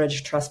really started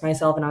to trust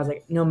myself. And I was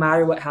like, no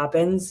matter what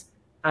happens,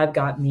 I've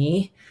got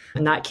me.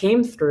 And that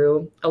came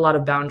through a lot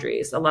of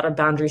boundaries, a lot of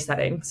boundary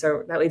setting.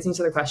 So that leads me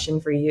to the question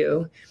for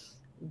you.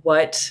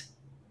 What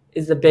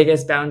is the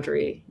biggest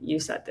boundary you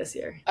set this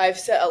year? I've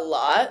set a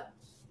lot,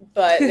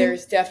 but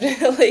there's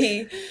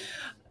definitely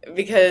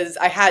because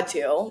I had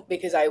to,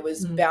 because I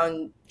was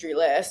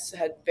boundaryless,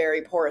 had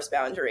very porous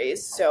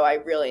boundaries. So I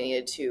really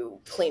needed to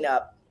clean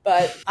up.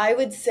 But I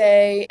would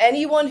say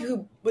anyone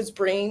who was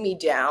bringing me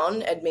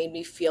down and made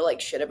me feel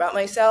like shit about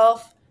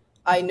myself,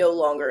 I no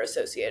longer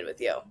associate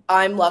with you.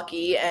 I'm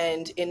lucky,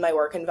 and in my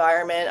work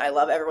environment, I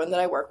love everyone that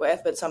I work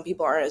with, but some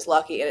people aren't as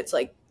lucky, and it's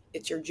like,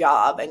 it's your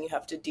job, and you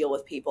have to deal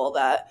with people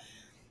that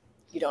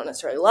you don't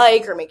necessarily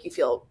like or make you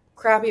feel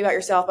crappy about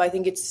yourself. But I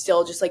think it's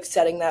still just like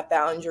setting that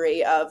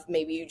boundary of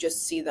maybe you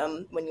just see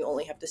them when you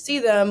only have to see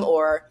them,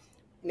 or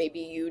maybe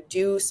you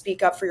do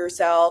speak up for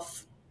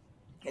yourself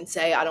and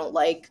say, I don't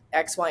like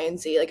X, Y, and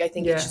Z. Like, I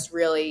think it's just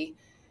really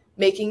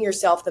making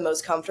yourself the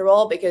most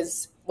comfortable,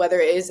 because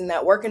whether it is in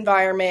that work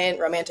environment,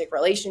 romantic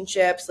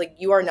relationships, like,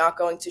 you are not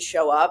going to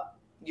show up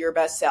your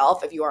best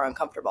self if you are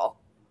uncomfortable.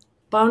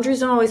 Boundaries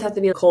don't always have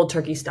to be a cold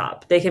turkey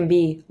stop. They can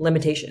be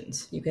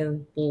limitations. You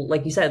can,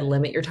 like you said,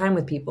 limit your time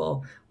with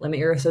people, limit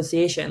your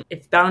association.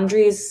 If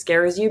boundaries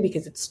scares you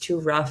because it's too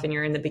rough and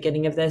you're in the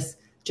beginning of this,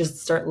 just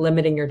start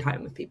limiting your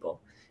time with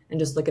people and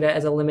just look at it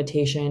as a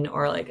limitation,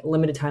 or like a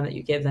limited time that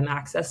you give them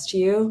access to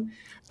you.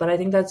 But I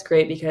think that's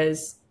great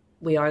because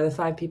we are the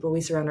 5 people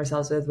we surround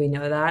ourselves with. We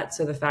know that.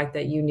 So the fact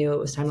that you knew it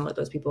was time to let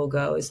those people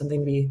go is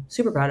something to be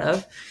super proud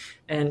of.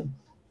 And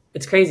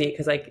it's crazy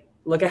because, like,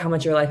 look at how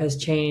much your life has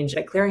changed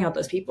at clearing out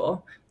those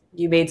people.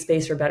 You made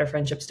space for better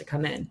friendships to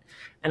come in.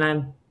 And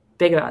I'm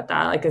big about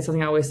that. Like, it's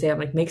something I always say. I'm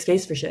like, make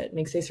space for shit.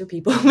 Make space for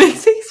people. Make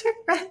space for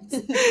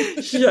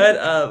friends. Shut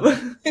up.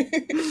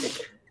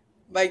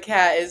 My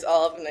cat is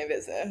all of my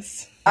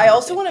business. I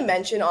also want to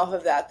mention off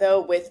of that,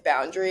 though, with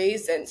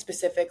boundaries, and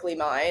specifically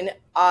mine,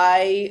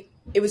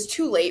 it was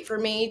too late for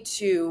me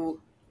to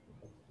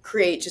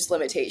create just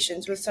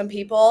limitations with some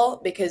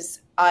people, because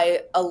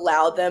I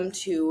allowed them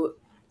to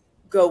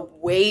go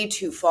way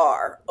too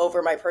far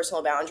over my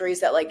personal boundaries,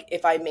 that, like,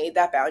 if I made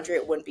that boundary,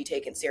 it wouldn't be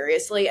taken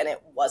seriously, and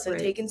it wasn't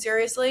taken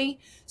seriously.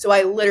 So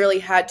I literally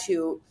had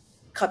to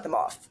cut them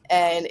off,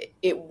 and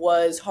it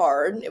was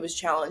hard. It was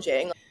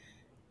challenging.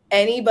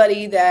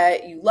 Anybody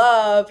that you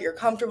love, you're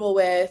comfortable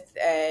with,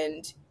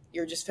 and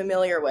you're just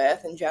familiar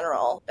with in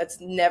general, that's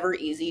never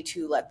easy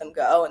to let them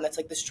go. And that's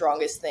like the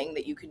strongest thing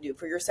that you can do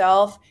for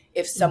yourself.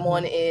 If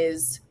someone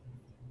is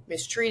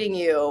mistreating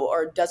you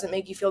or doesn't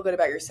make you feel good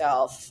about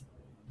yourself,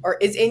 or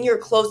is in your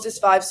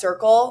closest 5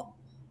 circle,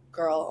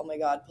 girl, oh my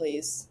God,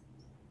 please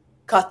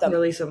cut them.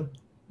 Release them.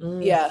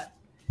 Yeah.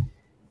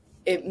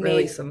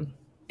 Release them.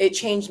 It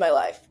changed my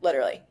life,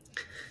 literally.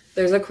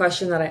 There's a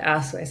question that I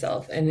asked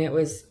myself, and it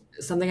was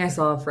something I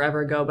saw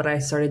forever ago, but I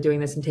started doing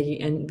this and taking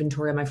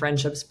inventory of my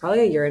friendships probably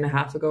a year and a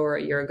half ago or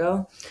a year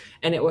ago.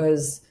 And it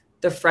was,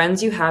 the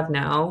friends you have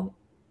now,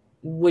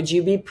 would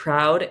you be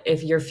proud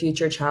if your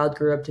future child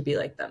grew up to be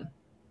like them?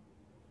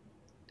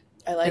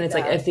 I like that. And it's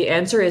like, if the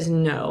answer is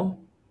no,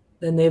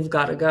 then they've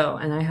got to go.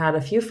 And I had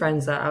a few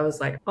friends that I was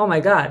like, oh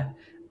my God,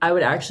 I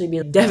would actually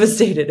be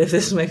devastated if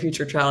this is my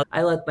future child.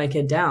 I let my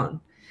kid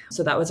down.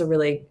 So that was a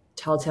really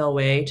telltale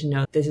way to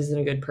know this isn't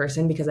a good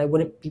person, because I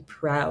wouldn't be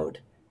proud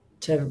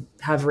to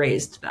have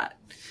raised that,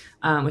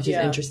 which is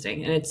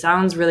interesting. And it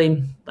sounds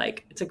really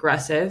like it's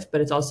aggressive,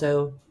 but it's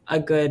also a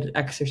good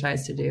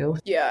exercise to do.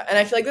 Yeah. And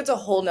I feel like that's a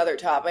whole nother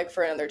topic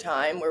for another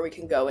time, where we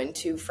can go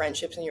into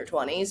friendships in your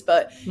 20s,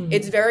 but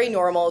it's very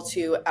normal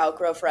to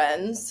outgrow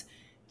friends,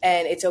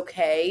 and it's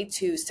okay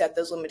to set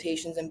those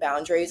limitations and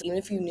boundaries. Even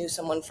if you knew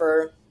someone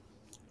for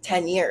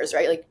 10 years,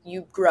 right? Like,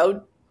 you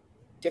grow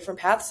different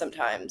paths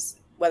sometimes,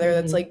 whether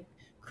that's like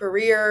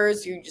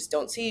careers, you just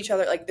don't see each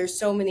other. Like, there's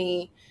so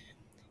many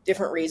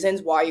different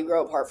reasons why you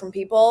grow apart from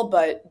people,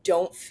 but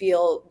don't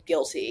feel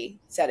guilty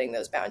setting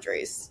those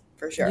boundaries,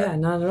 for sure. Yeah,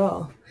 not at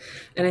all.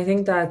 And I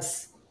think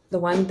that's the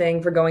one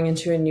thing for going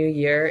into a new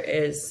year,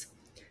 is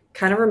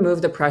kind of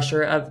remove the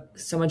pressure of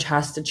so much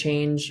has to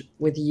change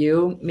with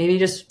you. Maybe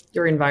just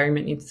your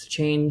environment needs to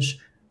change.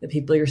 The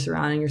people you're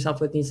surrounding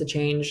yourself with needs to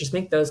change. Just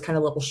make those kind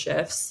of little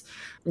shifts,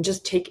 and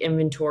just take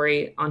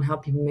inventory on how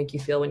people make you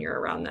feel when you're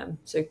around them.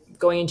 So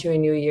going into a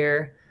new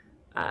year,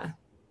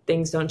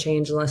 things don't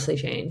change unless they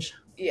change.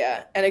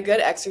 Yeah. And a good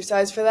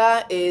exercise for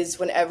that is,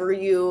 whenever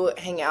you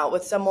hang out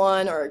with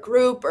someone or a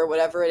group or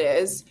whatever it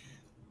is,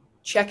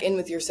 check in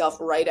with yourself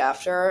right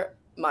after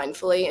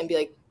mindfully and be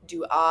like,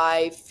 do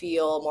I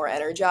feel more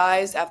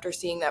energized after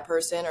seeing that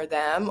person or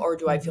them, or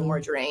do I feel more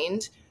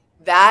drained?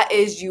 That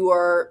is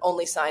your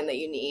only sign that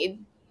you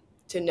need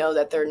to know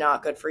that they're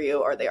not good for you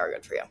or they are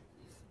good for you.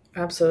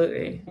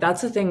 Absolutely.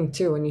 That's the thing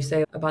too, when you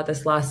say about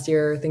this last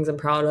year, things I'm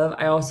proud of,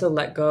 I also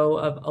let go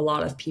of a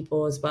lot of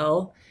people as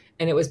well.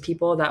 And it was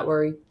people that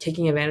were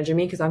taking advantage of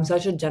me, because I'm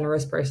such a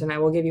generous person. I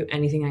will give you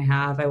anything I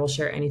have. I will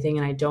share anything,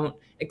 and I don't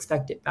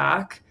expect it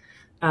back.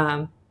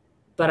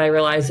 But I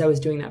realized I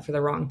was doing that for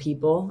the wrong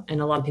people,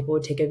 and a lot of people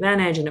would take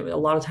advantage. And a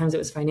lot of times it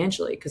was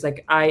financially, because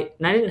I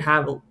didn't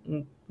have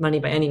money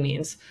by any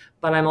means,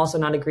 but I'm also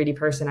not a greedy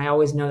person. I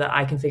always know that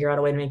I can figure out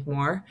a way to make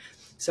more.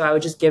 So I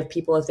would just give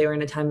people, if they were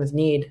in a time of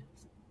need,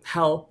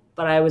 help.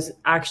 But I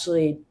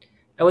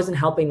I wasn't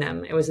helping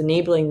them. It was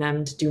enabling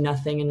them to do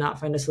nothing and not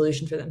find a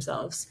solution for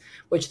themselves,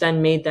 which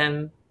then made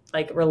them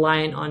like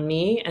reliant on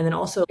me and then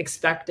also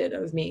expected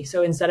of me.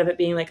 So instead of it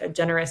being like a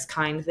generous,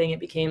 kind thing, it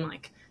became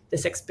like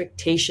this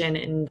expectation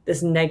and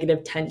this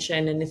negative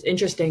tension. And it's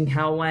interesting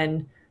how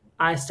when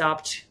I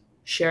stopped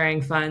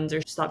sharing funds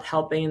or stopped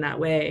helping in that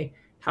way,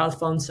 how the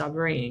phone stopped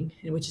ringing,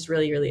 which is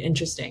really, really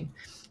interesting.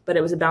 But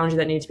it was a boundary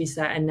that needed to be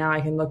set. And now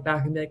I can look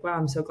back and be like, wow,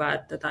 I'm so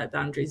glad that that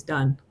boundary is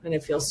done. And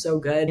it feels so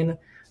good. And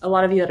a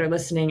lot of you that are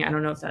listening, I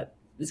don't know if that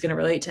is going to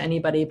relate to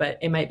anybody, but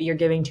it might be you're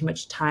giving too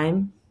much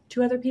time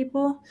to other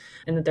people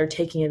and that they're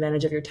taking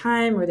advantage of your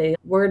time, or they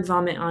word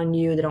vomit on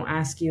you. They don't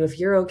ask you if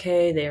you're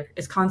okay.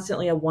 It's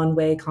constantly a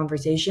one-way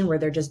conversation where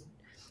they're just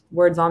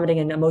word vomiting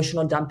and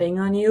emotional dumping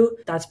on you.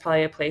 That's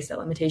probably a place that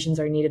limitations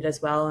are needed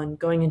as well. And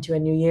going into a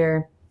new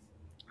year,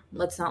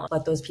 let's not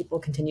let those people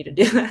continue to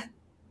do that.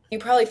 You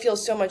probably feel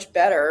so much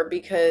better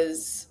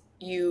because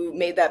you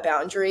made that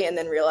boundary and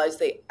then realized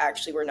they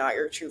actually were not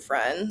your true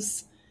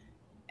friends.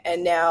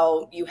 And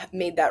now you have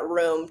made that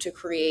room to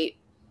create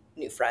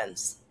new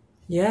friends.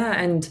 Yeah,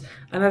 and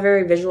I'm a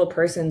very visual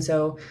person,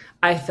 so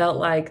I felt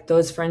like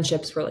those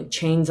friendships were like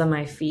chains on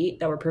my feet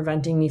that were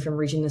preventing me from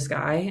reaching the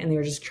sky, and they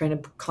were just trying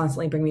to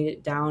constantly bring me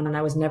down, and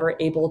I was never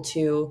able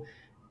to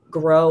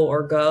grow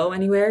or go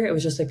anywhere. It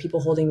was just like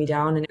people holding me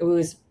down, and it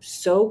was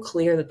so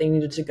clear that they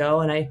needed to go,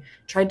 and I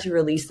tried to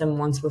release them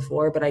once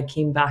before, but I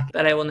came back.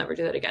 But I will never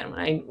do that again.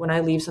 When I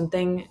leave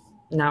something,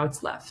 now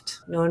it's left.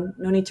 No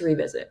need to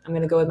revisit. I'm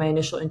going to go with my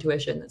initial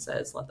intuition that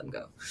says let them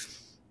go.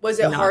 Was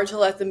it hard to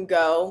let them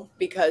go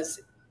because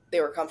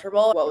they were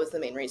comfortable? What was the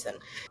main reason?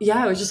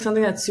 Yeah, it was just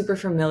something that's super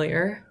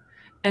familiar.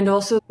 And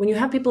also, when you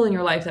have people in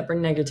your life that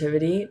bring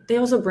negativity, they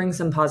also bring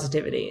some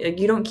positivity. Like,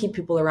 you don't keep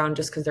people around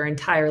just because they're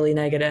entirely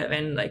negative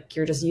and like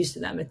you're just used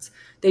to them.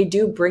 They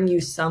do bring you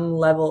some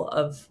level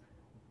of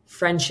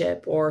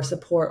friendship or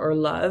support or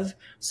love.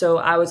 So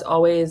I was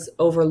always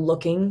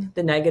overlooking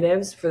the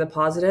negatives for the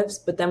positives.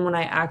 But then when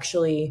I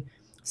actually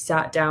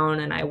sat down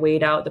and I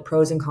weighed out the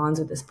pros and cons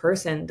with this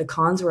person, the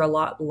cons were a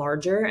lot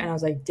larger. And I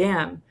was like,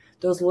 damn,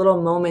 those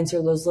little moments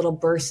or those little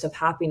bursts of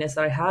happiness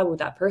that I had with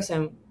that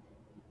person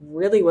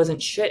really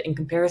wasn't shit in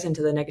comparison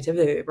to the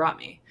negativity they brought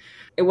me.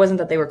 It wasn't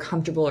that they were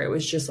comfortable. It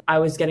was just, I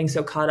was getting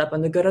so caught up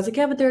on the good. I was like,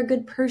 yeah, but they're a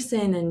good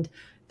person and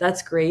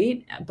that's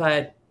great.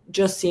 But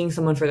just seeing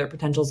someone for their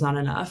potential is not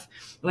enough.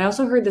 And I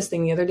also heard this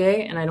thing the other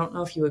day, and I don't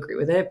know if you agree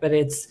with it, but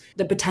it's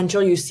the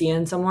potential you see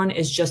in someone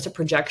is just a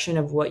projection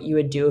of what you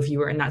would do if you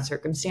were in that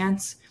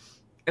circumstance.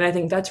 And I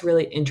think that's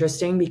really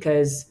interesting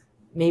because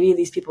maybe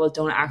these people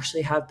don't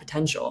actually have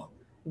potential.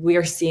 We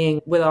are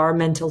seeing with our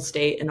mental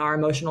state and our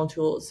emotional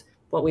tools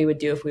what we would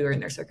do if we were in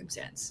their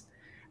circumstance.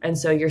 And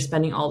so you're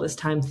spending all this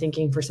time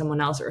thinking for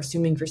someone else or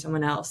assuming for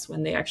someone else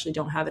when they actually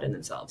don't have it in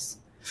themselves.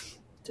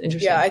 It's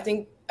interesting. Yeah, I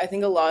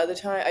think a lot of the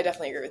time, I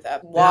definitely agree with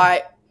that.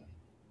 Why? Yeah.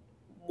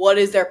 What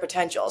is their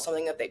potential?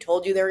 Something that they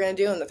told you they were going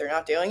to do and that they're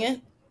not doing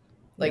it?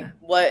 Like, yeah.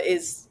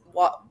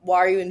 Why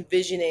are you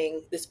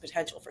envisioning this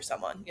potential for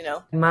someone, you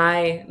know?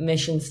 My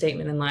mission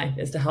statement in life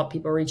is to help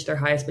people reach their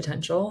highest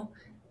potential.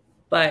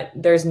 But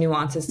there's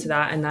nuances to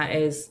that, and that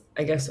is,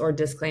 I guess, or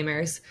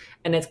disclaimers.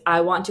 And it's,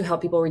 I want to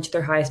help people reach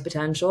their highest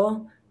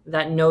potential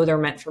that know they're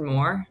meant for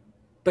more,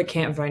 but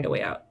can't find a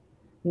way out.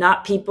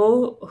 Not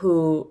people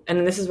who,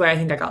 and this is where I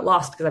think I got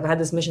lost because I've had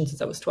this mission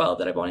since I was 12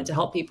 that I wanted to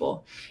help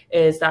people,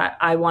 is that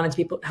I wanted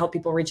to help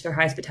people reach their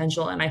highest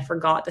potential. And I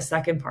forgot the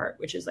second part,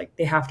 which is like,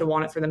 they have to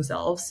want it for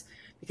themselves.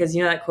 Because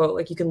you know that quote,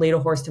 like you can lead a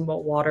horse to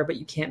water, but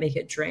you can't make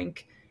it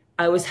drink.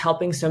 I was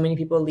helping so many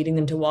people, leading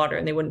them to water,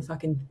 and they wouldn't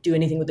fucking do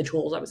anything with the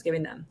tools I was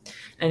giving them.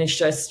 And it's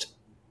just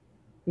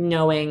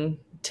knowing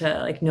to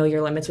like know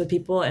your limits with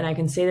people. And I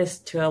can say this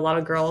to a lot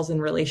of girls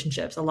in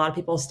relationships. A lot of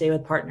people stay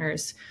with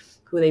partners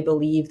who they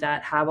believe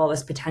that have all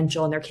this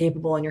potential and they're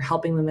capable, and you're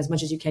helping them as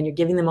much as you can. You're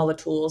giving them all the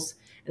tools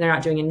and they're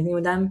not doing anything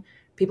with them.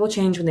 People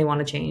change when they want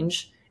to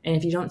change. And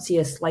if you don't see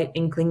a slight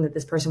inkling that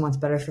this person wants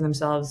better for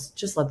themselves,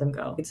 just let them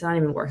go. It's not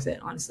even worth it,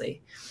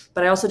 honestly.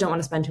 But I also don't want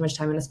to spend too much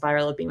time in a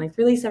spiral of being like,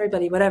 release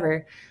everybody,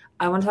 whatever.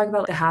 I want to talk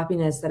about the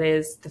happiness that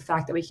is the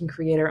fact that we can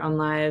create our own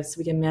lives.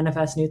 We can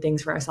manifest new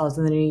things for ourselves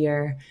in the new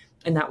year,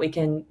 and that we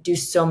can do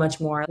so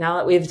much more. Now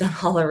that we've done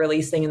all the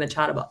releasing in the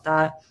chat about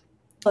that,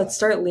 let's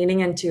start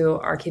leaning into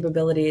our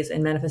capabilities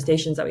and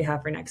manifestations that we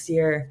have for next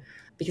year,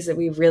 because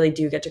we really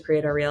do get to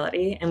create our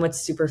reality. And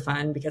what's super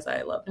fun, because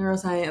I love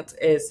neuroscience,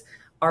 is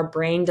our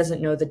brain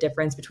doesn't know the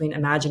difference between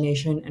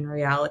imagination and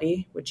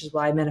reality, which is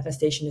why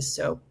manifestation is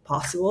so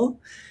possible,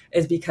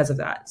 is because of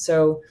that.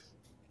 So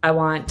I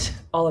want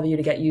all of you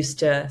to get used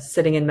to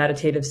sitting in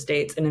meditative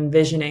states and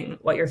envisioning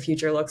what your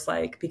future looks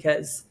like,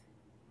 because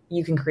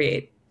you can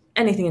create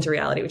anything into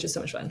reality, which is so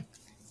much fun.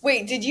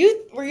 Wait,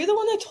 were you the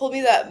one that told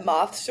me that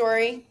moth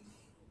story?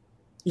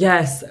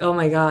 Yes. Oh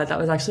my God. That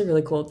was actually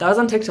really cool. That was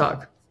on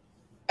TikTok.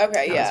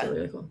 Okay. That was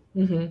really cool.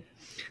 Mm-hmm.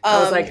 That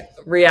was like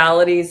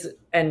realities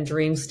and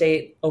dream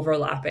state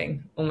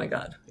overlapping. Oh my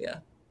God. Yeah.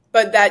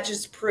 But that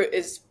just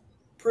is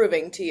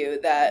proving to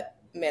you that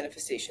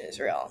manifestation is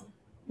real.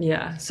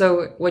 Yeah.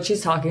 So what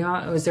she's talking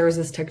about was there was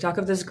this TikTok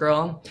of this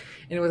girl,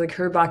 and it was like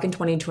her back in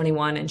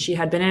 2021, and she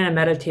had been in a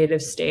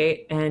meditative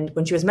state. And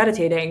when she was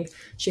meditating,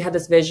 she had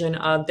this vision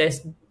of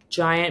this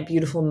giant,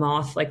 beautiful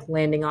moth like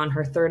landing on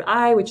her third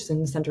eye, which is in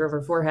the center of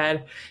her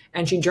forehead.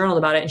 And she journaled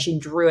about it and she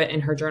drew it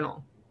in her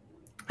journal.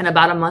 And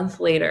about a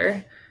month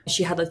later,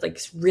 she had this like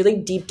really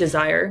deep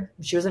desire.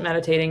 She wasn't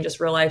meditating,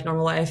 just real life,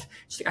 normal life.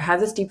 She's like, I have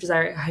this deep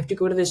desire. I have to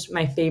go to this,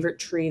 my favorite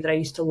tree that I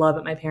used to love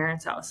at my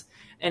parents' house.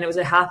 And it was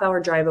a half-hour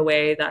drive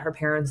away that her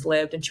parents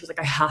lived. And she was like,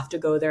 I have to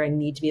go there. I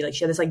need to be like,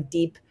 she had this like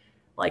deep,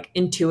 like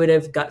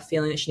intuitive gut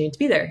feeling that she needed to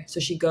be there. So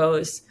she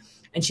goes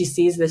and she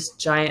sees this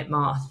giant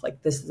moth,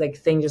 like this like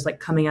thing just like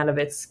coming out of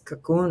its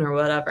cocoon or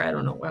whatever. I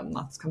don't know where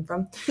moths come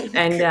from.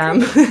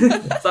 And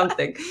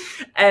something.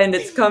 And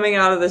it's coming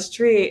out of this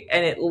tree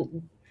and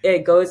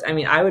it goes, I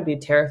mean, I would be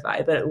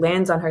terrified, but it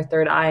lands on her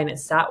third eye and it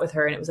sat with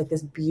her. And it was like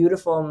this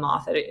beautiful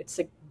moth. It's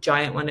like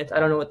giant one. I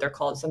don't know what they're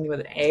called, something with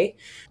an A,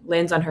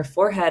 lands on her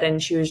forehead.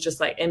 And she was just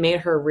like, it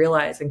made her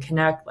realize and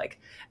connect like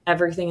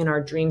everything in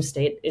our dream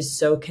state is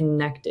so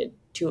connected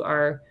to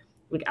our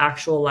like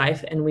actual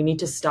life. And we need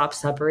to stop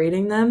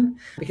separating them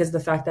because the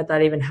fact that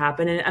that even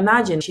happened. And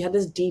imagine she had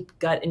this deep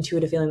gut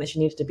intuitive feeling that she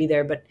needed to be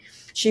there, but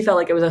she felt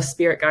like it was a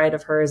spirit guide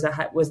of hers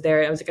that was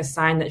there. It was like a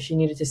sign that she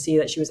needed to see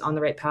that she was on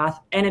the right path.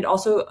 And it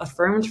also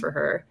affirmed for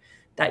her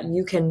that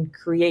you can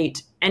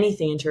create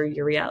anything into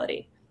your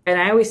reality.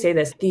 And I always say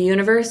this, the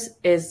universe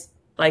is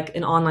like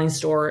an online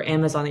store or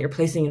Amazon that you're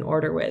placing an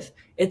order with.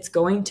 It's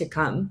going to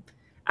come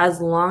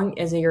as long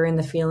as you're in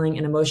the feeling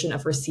and emotion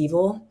of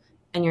receival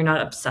and you're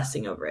not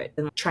obsessing over it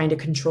and trying to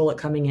control it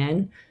coming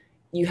in.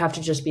 You have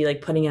to just be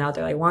like putting it out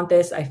there. I want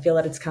this. I feel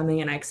that it's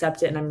coming and I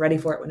accept it and I'm ready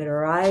for it when it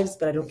arrives,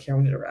 but I don't care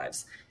when it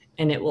arrives.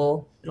 And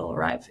it'll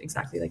arrive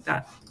exactly like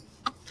that.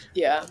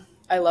 Yeah,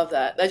 I love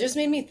that. That just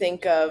made me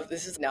think of,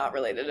 this is not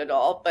related at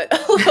all, but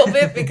a little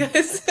bit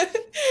because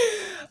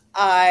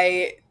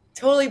I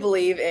totally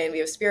believe in we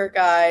have spirit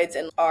guides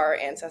and our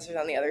ancestors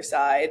on the other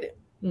side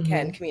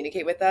can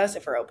communicate with us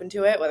if we're open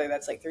to it, whether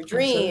that's like through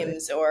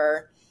dreams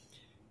or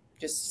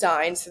just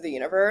signs through the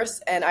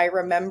universe. And I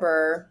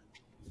remember,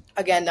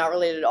 again, not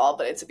related at all,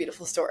 but it's a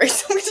beautiful story,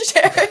 so I'm going to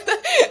share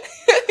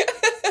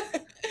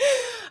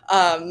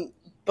it.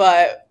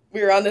 But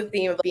we were on the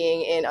theme of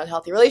being in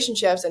unhealthy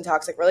relationships and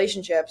toxic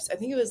relationships. I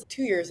think it was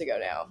 2 years ago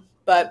now.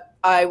 But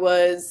I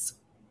was,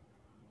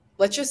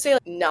 let's just say,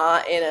 like,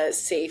 not in a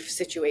safe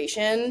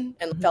situation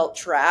and felt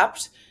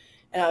trapped.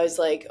 And I was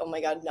like, oh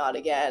my God, not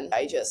again.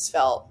 I just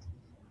felt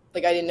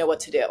like I didn't know what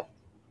to do.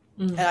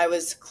 And I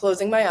was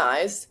closing my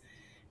eyes.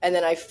 And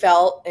then I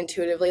felt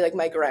intuitively like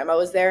my grandma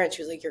was there and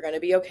she was like, you're going to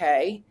be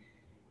okay.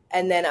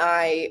 And then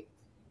I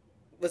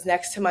was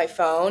next to my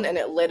phone and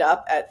it lit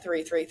up at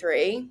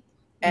 333.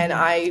 And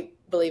I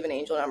believe in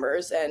angel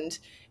numbers. And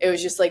it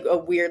was just like a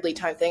weirdly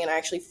timed thing. And I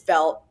actually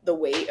felt the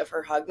weight of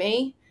her hug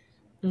me.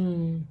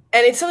 And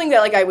it's something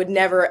that like I would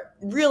never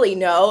really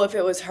know if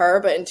it was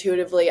her, but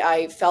intuitively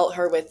I felt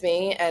her with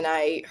me. And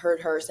I heard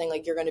her saying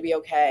like, you're going to be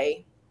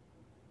okay.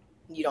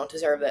 You don't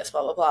deserve this,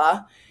 blah, blah,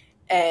 blah.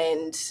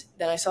 And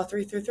then I saw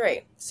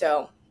 333.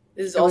 So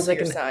this is also like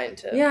your sign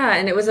to. Yeah,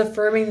 and it was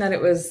affirming that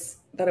it was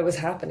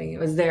happening. It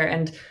was there.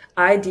 And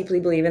I deeply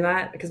believe in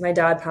that because my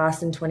dad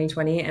passed in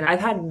 2020 and I've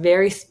had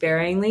very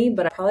sparingly,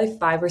 but probably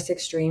 5 or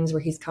 6 dreams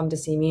where he's come to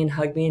see me and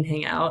hug me and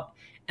hang out.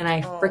 And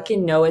I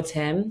freaking know it's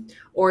him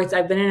or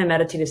I've been in a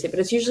meditative state, but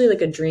it's usually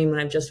like a dream when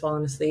I've just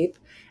fallen asleep.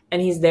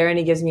 And he's there and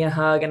he gives me a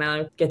hug and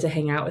I get to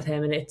hang out with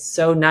him. And it's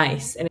so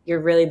nice. And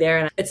you're really there.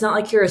 And it's not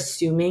like you're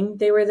assuming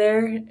they were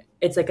there.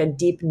 It's like a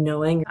deep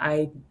knowing.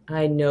 I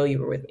know you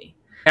were with me.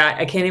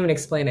 I can't even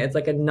explain it. It's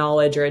like a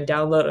knowledge or a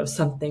download of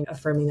something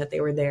affirming that they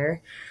were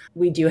there.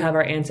 We do have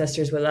our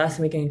ancestors with us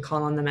and we can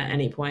call on them at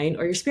any point,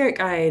 or your spirit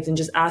guides, and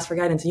just ask for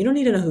guidance. You don't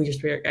need to know who your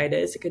spirit guide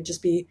is. It could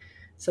just be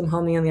some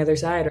homie on the other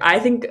side. I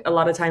think a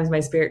lot of times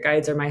my spirit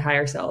guides are my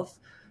higher self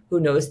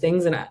who knows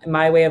things. And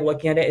my way of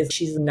looking at it is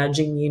she's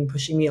nudging me and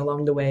pushing me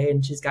along the way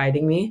and she's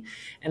guiding me.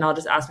 And I'll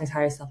just ask my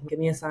higher self, give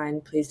me a sign.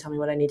 Please tell me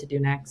what I need to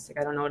do next. Like,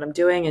 I don't know what I'm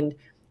doing. And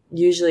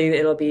usually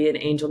it'll be an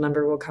angel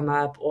number will come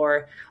up,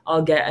 or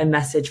I'll get a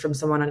message from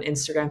someone on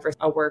Instagram for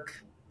a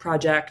work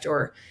project,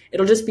 or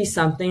it'll just be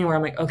something where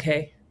I'm like,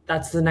 okay,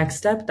 that's the next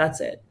step. That's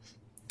it.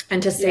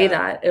 And to say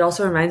that, it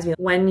also reminds me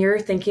when you're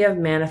thinking of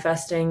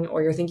manifesting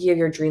or you're thinking of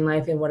your dream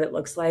life and what it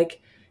looks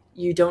like,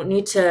 you don't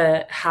need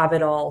to have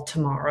it all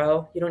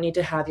tomorrow. You don't need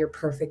to have your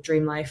perfect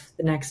dream life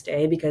the next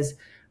day, because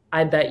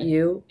I bet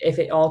you if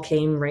it all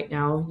came right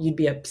now, you'd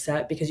be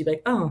upset because you'd be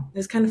like, oh, it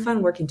was kind of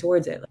fun working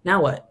towards it. Like,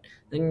 now what?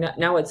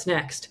 Now what's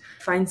next?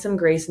 Find some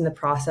grace in the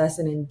process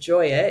and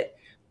enjoy it.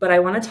 But I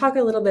want to talk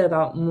a little bit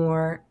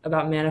more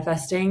about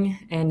manifesting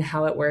and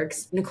how it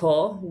works.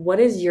 Nicole, what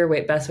is your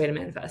best way to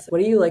manifest? What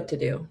do you like to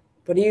do?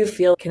 What do you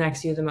feel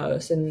connects you the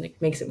most and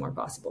makes it more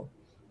possible?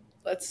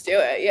 Let's do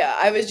it. Yeah.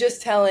 I was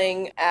just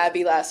telling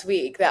Abby last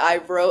week that I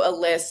wrote a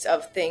list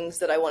of things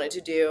that I wanted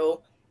to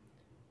do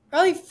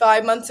probably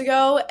 5 months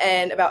ago,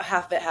 and about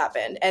half of it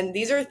happened. And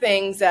these are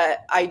things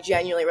that I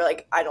genuinely were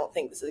like, I don't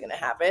think this is going to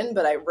happen,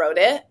 but I wrote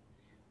it.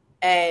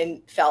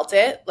 and felt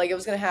it like it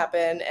was going to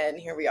happen. And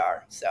here we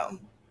are. So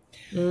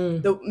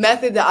the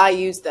method that I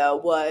used, though,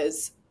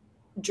 was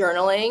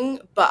journaling,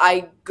 but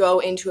I go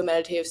into a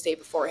meditative state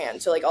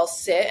beforehand. So like I'll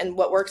sit, and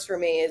what works for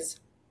me is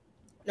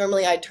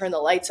normally I turn the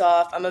lights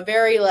off. I'm a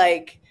very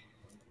like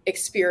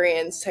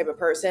experienced type of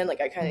person.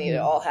 Like I kind of need it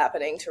all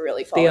happening to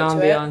really fall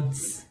into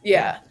it.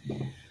 Yeah.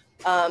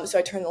 So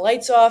I turn the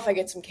lights off, I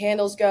get some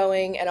candles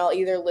going, and I'll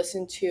either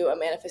listen to a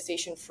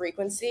manifestation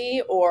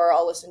frequency or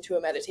I'll listen to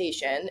a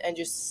meditation and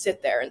just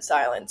sit there in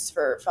silence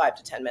for 5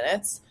 to 10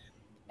 minutes.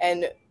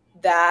 And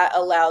that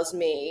allows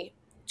me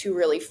to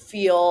really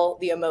feel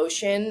the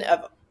emotion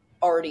of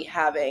already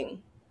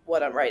having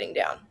what I'm writing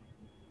down.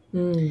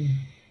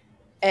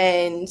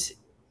 And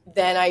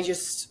then I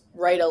just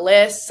write a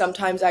list.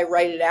 Sometimes I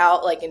write it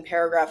out like in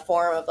paragraph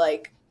form of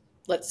like,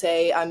 let's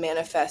say I'm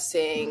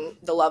manifesting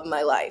the love of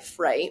my life,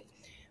 right?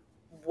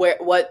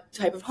 What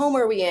type of home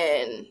are we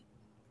in?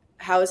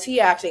 How is he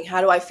acting?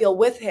 How do I feel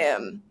with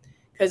him?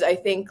 Because I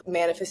think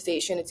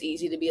manifestation, it's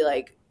easy to be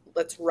like,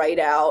 let's write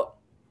out,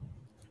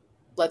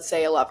 let's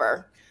say a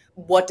lover.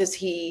 What does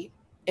he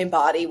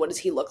embody? What does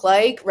he look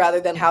like?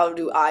 Rather than how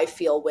do I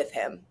feel with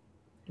him?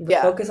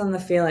 Focus on the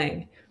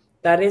feeling.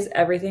 That is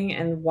everything.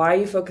 And why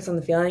you focus on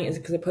the feeling is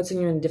because it puts you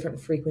in a different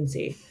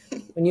frequency.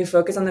 When you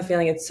focus on the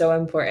feeling, it's so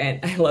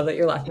important. I love that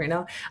you're laughing right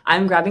now.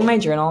 I'm grabbing my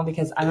journal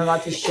because I'm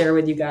about to share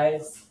with you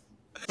guys.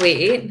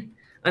 Wait,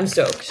 I'm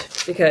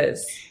stoked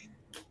because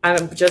I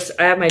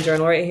have my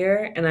journal right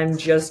here and I'm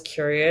just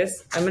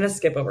curious. I'm going to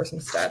skip over some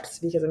steps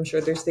because I'm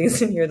sure there's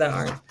things in here that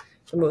aren't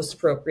the most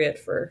appropriate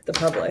for the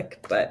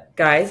public. But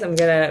guys, I'm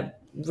going to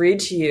read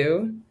to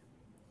you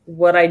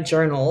what I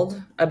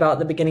journaled about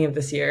the beginning of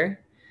this year.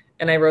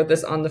 And I wrote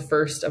this on the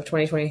 1st of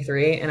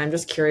 2023. And I'm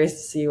just curious to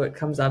see what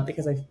comes up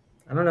because I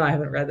don't know. I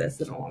haven't read this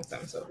in a long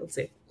time. So let's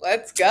see.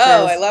 Let's go.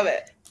 I love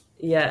it.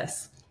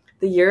 Yes.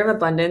 The year of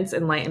abundance,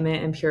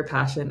 enlightenment, and pure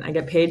passion. I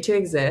get paid to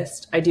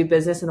exist. I do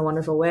business in a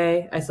wonderful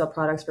way. I sell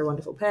products for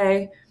wonderful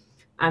pay.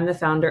 I'm the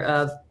founder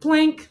of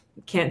blank.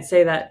 Can't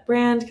say that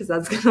brand because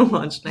that's going to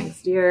launch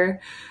next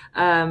year.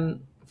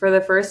 For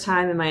the first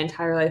time in my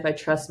entire life, I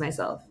trust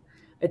myself.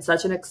 It's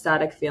such an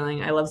ecstatic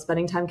feeling. I love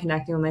spending time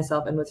connecting with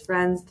myself and with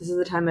friends. This is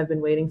the time I've been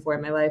waiting for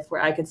in my life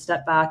where I could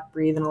step back,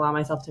 breathe, and allow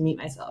myself to meet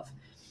myself.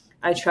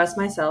 I trust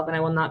myself and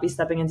I will not be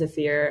stepping into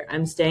fear.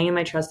 I'm staying in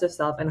my trust of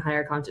self and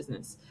higher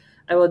consciousness.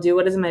 I will do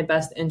what is in my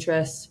best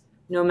interest.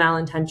 No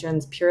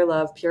malintentions, pure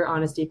love, pure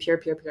honesty,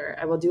 pure.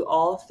 I will do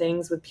all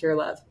things with pure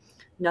love.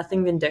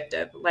 Nothing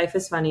vindictive. Life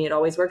is funny. It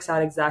always works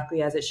out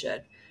exactly as it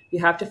should. You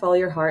have to follow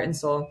your heart and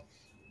soul.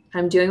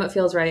 I'm doing what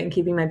feels right and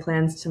keeping my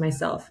plans to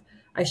myself.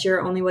 I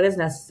share only what is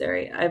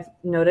necessary. I've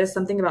noticed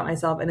something about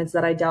myself, and it's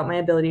that I doubt my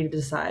ability to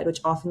decide, which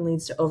often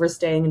leads to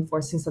overstaying and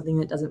forcing something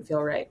that doesn't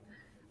feel right.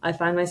 I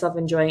find myself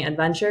enjoying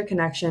adventure,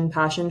 connection,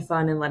 passion,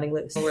 fun, and letting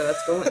loose. Where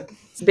that's going.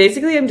 So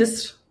basically, I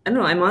don't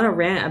know, I'm on a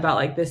rant about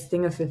like this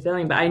thing of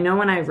fulfilling, but I know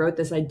when I wrote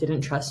this, I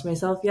didn't trust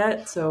myself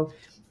yet. So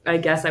I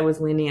guess I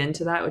was leaning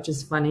into that, which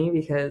is funny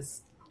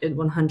because it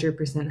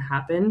 100%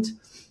 happened.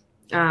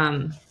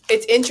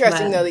 It's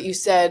interesting, though, that you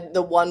said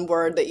the one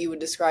word that you would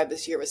describe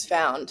this year was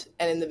found.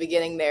 And in the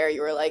beginning there,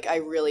 you were like, I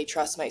really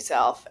trust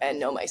myself and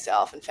know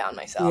myself and found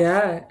myself.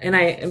 Yeah. And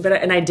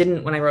I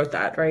didn't when I wrote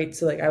that, right?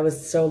 So like I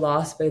was so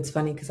lost, but it's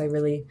funny because I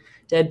really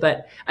did.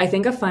 But I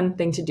think a fun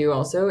thing to do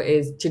also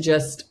is to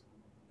just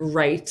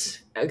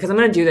write, because I'm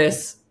going to do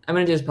this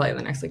probably in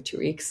the next like 2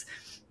 weeks.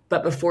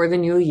 But before the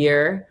new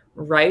year,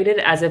 write it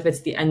as if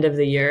it's the end of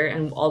the year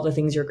and all the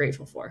things you're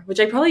grateful for, which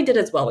I probably did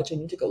as well, which I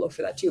need to go look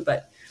for that too.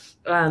 But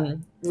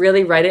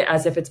really write it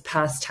as if it's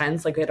past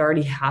tense, like it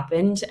already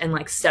happened, and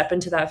like step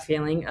into that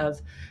feeling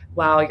of,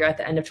 wow, you're at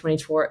the end of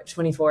 24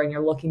 and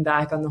you're looking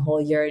back on the whole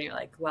year and you're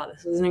like, wow,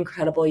 this was an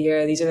incredible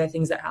year. These are the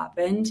things that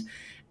happened.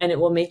 And it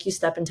will make you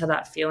step into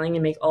that feeling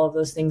and make all of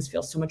those things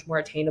feel so much more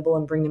attainable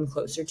and bring them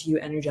closer to you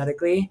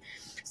energetically.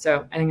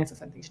 So I think that's a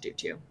fun thing to do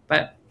too.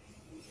 But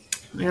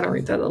I got to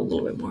read that a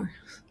little bit more.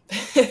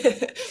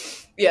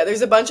 Yeah,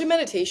 there's a bunch of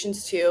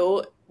meditations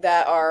too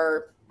that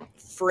are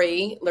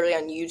free, literally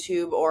on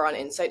YouTube or on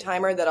Insight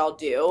Timer that I'll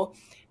do.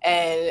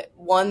 And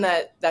one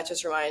that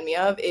just reminded me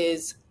of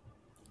is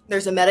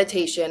there's a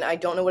meditation. I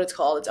don't know what it's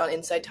called. It's on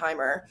Insight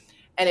Timer.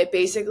 And it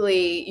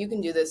basically, you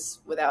can do this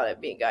without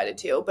it being guided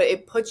too, but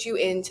it puts you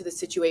into the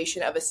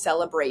situation of a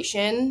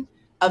celebration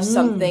of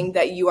something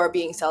that you are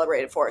being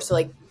celebrated for. So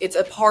like it's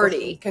a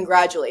party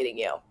congratulating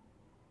you.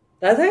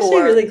 That's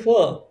actually really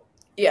cool.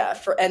 Yeah.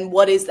 And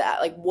what is that?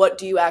 Like, what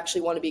do you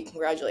actually want to be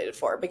congratulated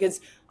for? Because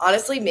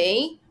honestly,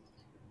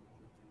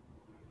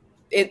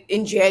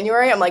 in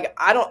January, I'm like,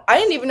 I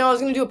didn't even know I was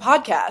going to do a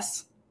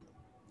podcast.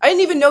 I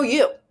didn't even know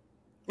you.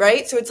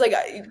 Right. So it's like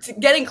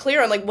getting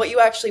clear on like what you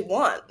actually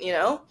want, you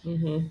know?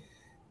 Mm-hmm.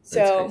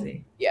 So,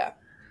 yeah.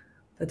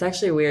 That's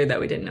actually weird that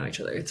we didn't know each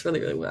other. It's really,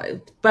 really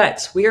wild.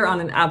 But we are on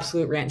an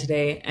absolute rant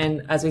today.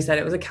 And as we said,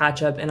 it was a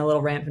catch up and a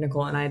little rant for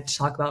Nicole and I to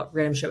talk about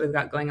random shit we've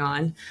got going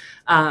on.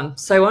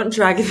 So I won't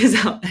drag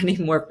this out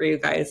anymore for you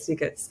guys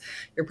because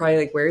you're probably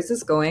like, where is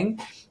this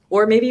going?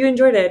 Or maybe you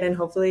enjoyed it and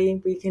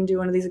hopefully we can do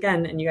one of these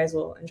again and you guys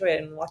will enjoy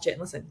it and watch it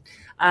and listen.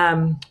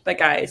 But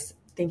guys,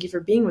 thank you for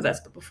being with us.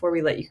 But before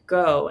we let you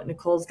go,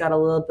 Nicole's got a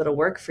little bit of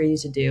work for you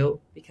to do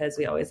because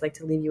we always like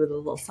to leave you with a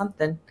little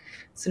something.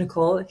 So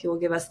Nicole, if you will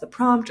give us the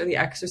prompt or the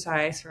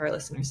exercise for our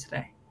listeners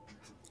today.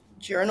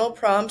 Journal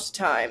prompt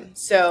time.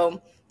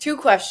 So 2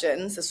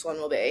 questions, this one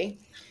will be.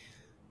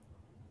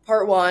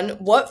 Part 1,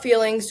 what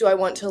feelings do I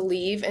want to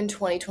leave in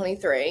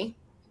 2023?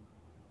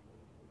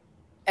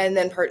 And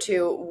then part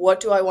 2, what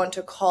do I want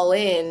to call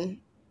in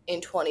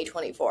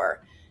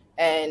 2024?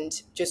 And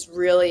just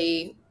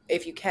really,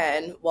 if you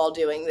can, while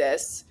doing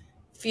this,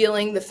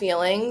 feeling the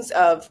feelings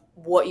of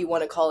what you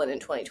want to call in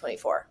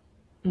 2024.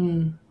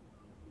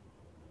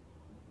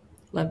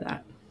 Love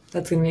that.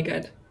 That's going to be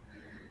good.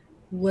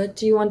 What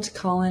do you want to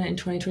call in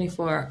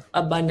 2024?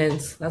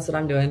 Abundance. That's what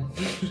I'm doing.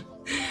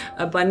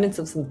 Abundance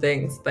of some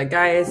things. But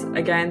guys,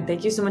 again,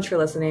 thank you so much for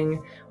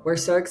listening. We're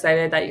so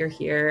excited that you're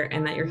here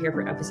and that you're here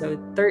for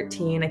episode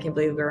 13. I can't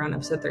believe we're on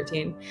episode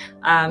 13.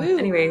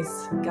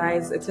 Anyways,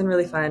 guys, it's been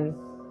really fun.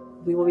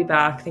 We will be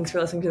back. Thanks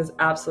for listening to this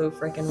absolute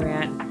freaking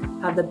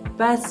rant. Have the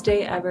best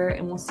day ever,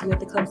 and we'll see you at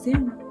the club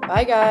soon.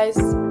 Bye, guys.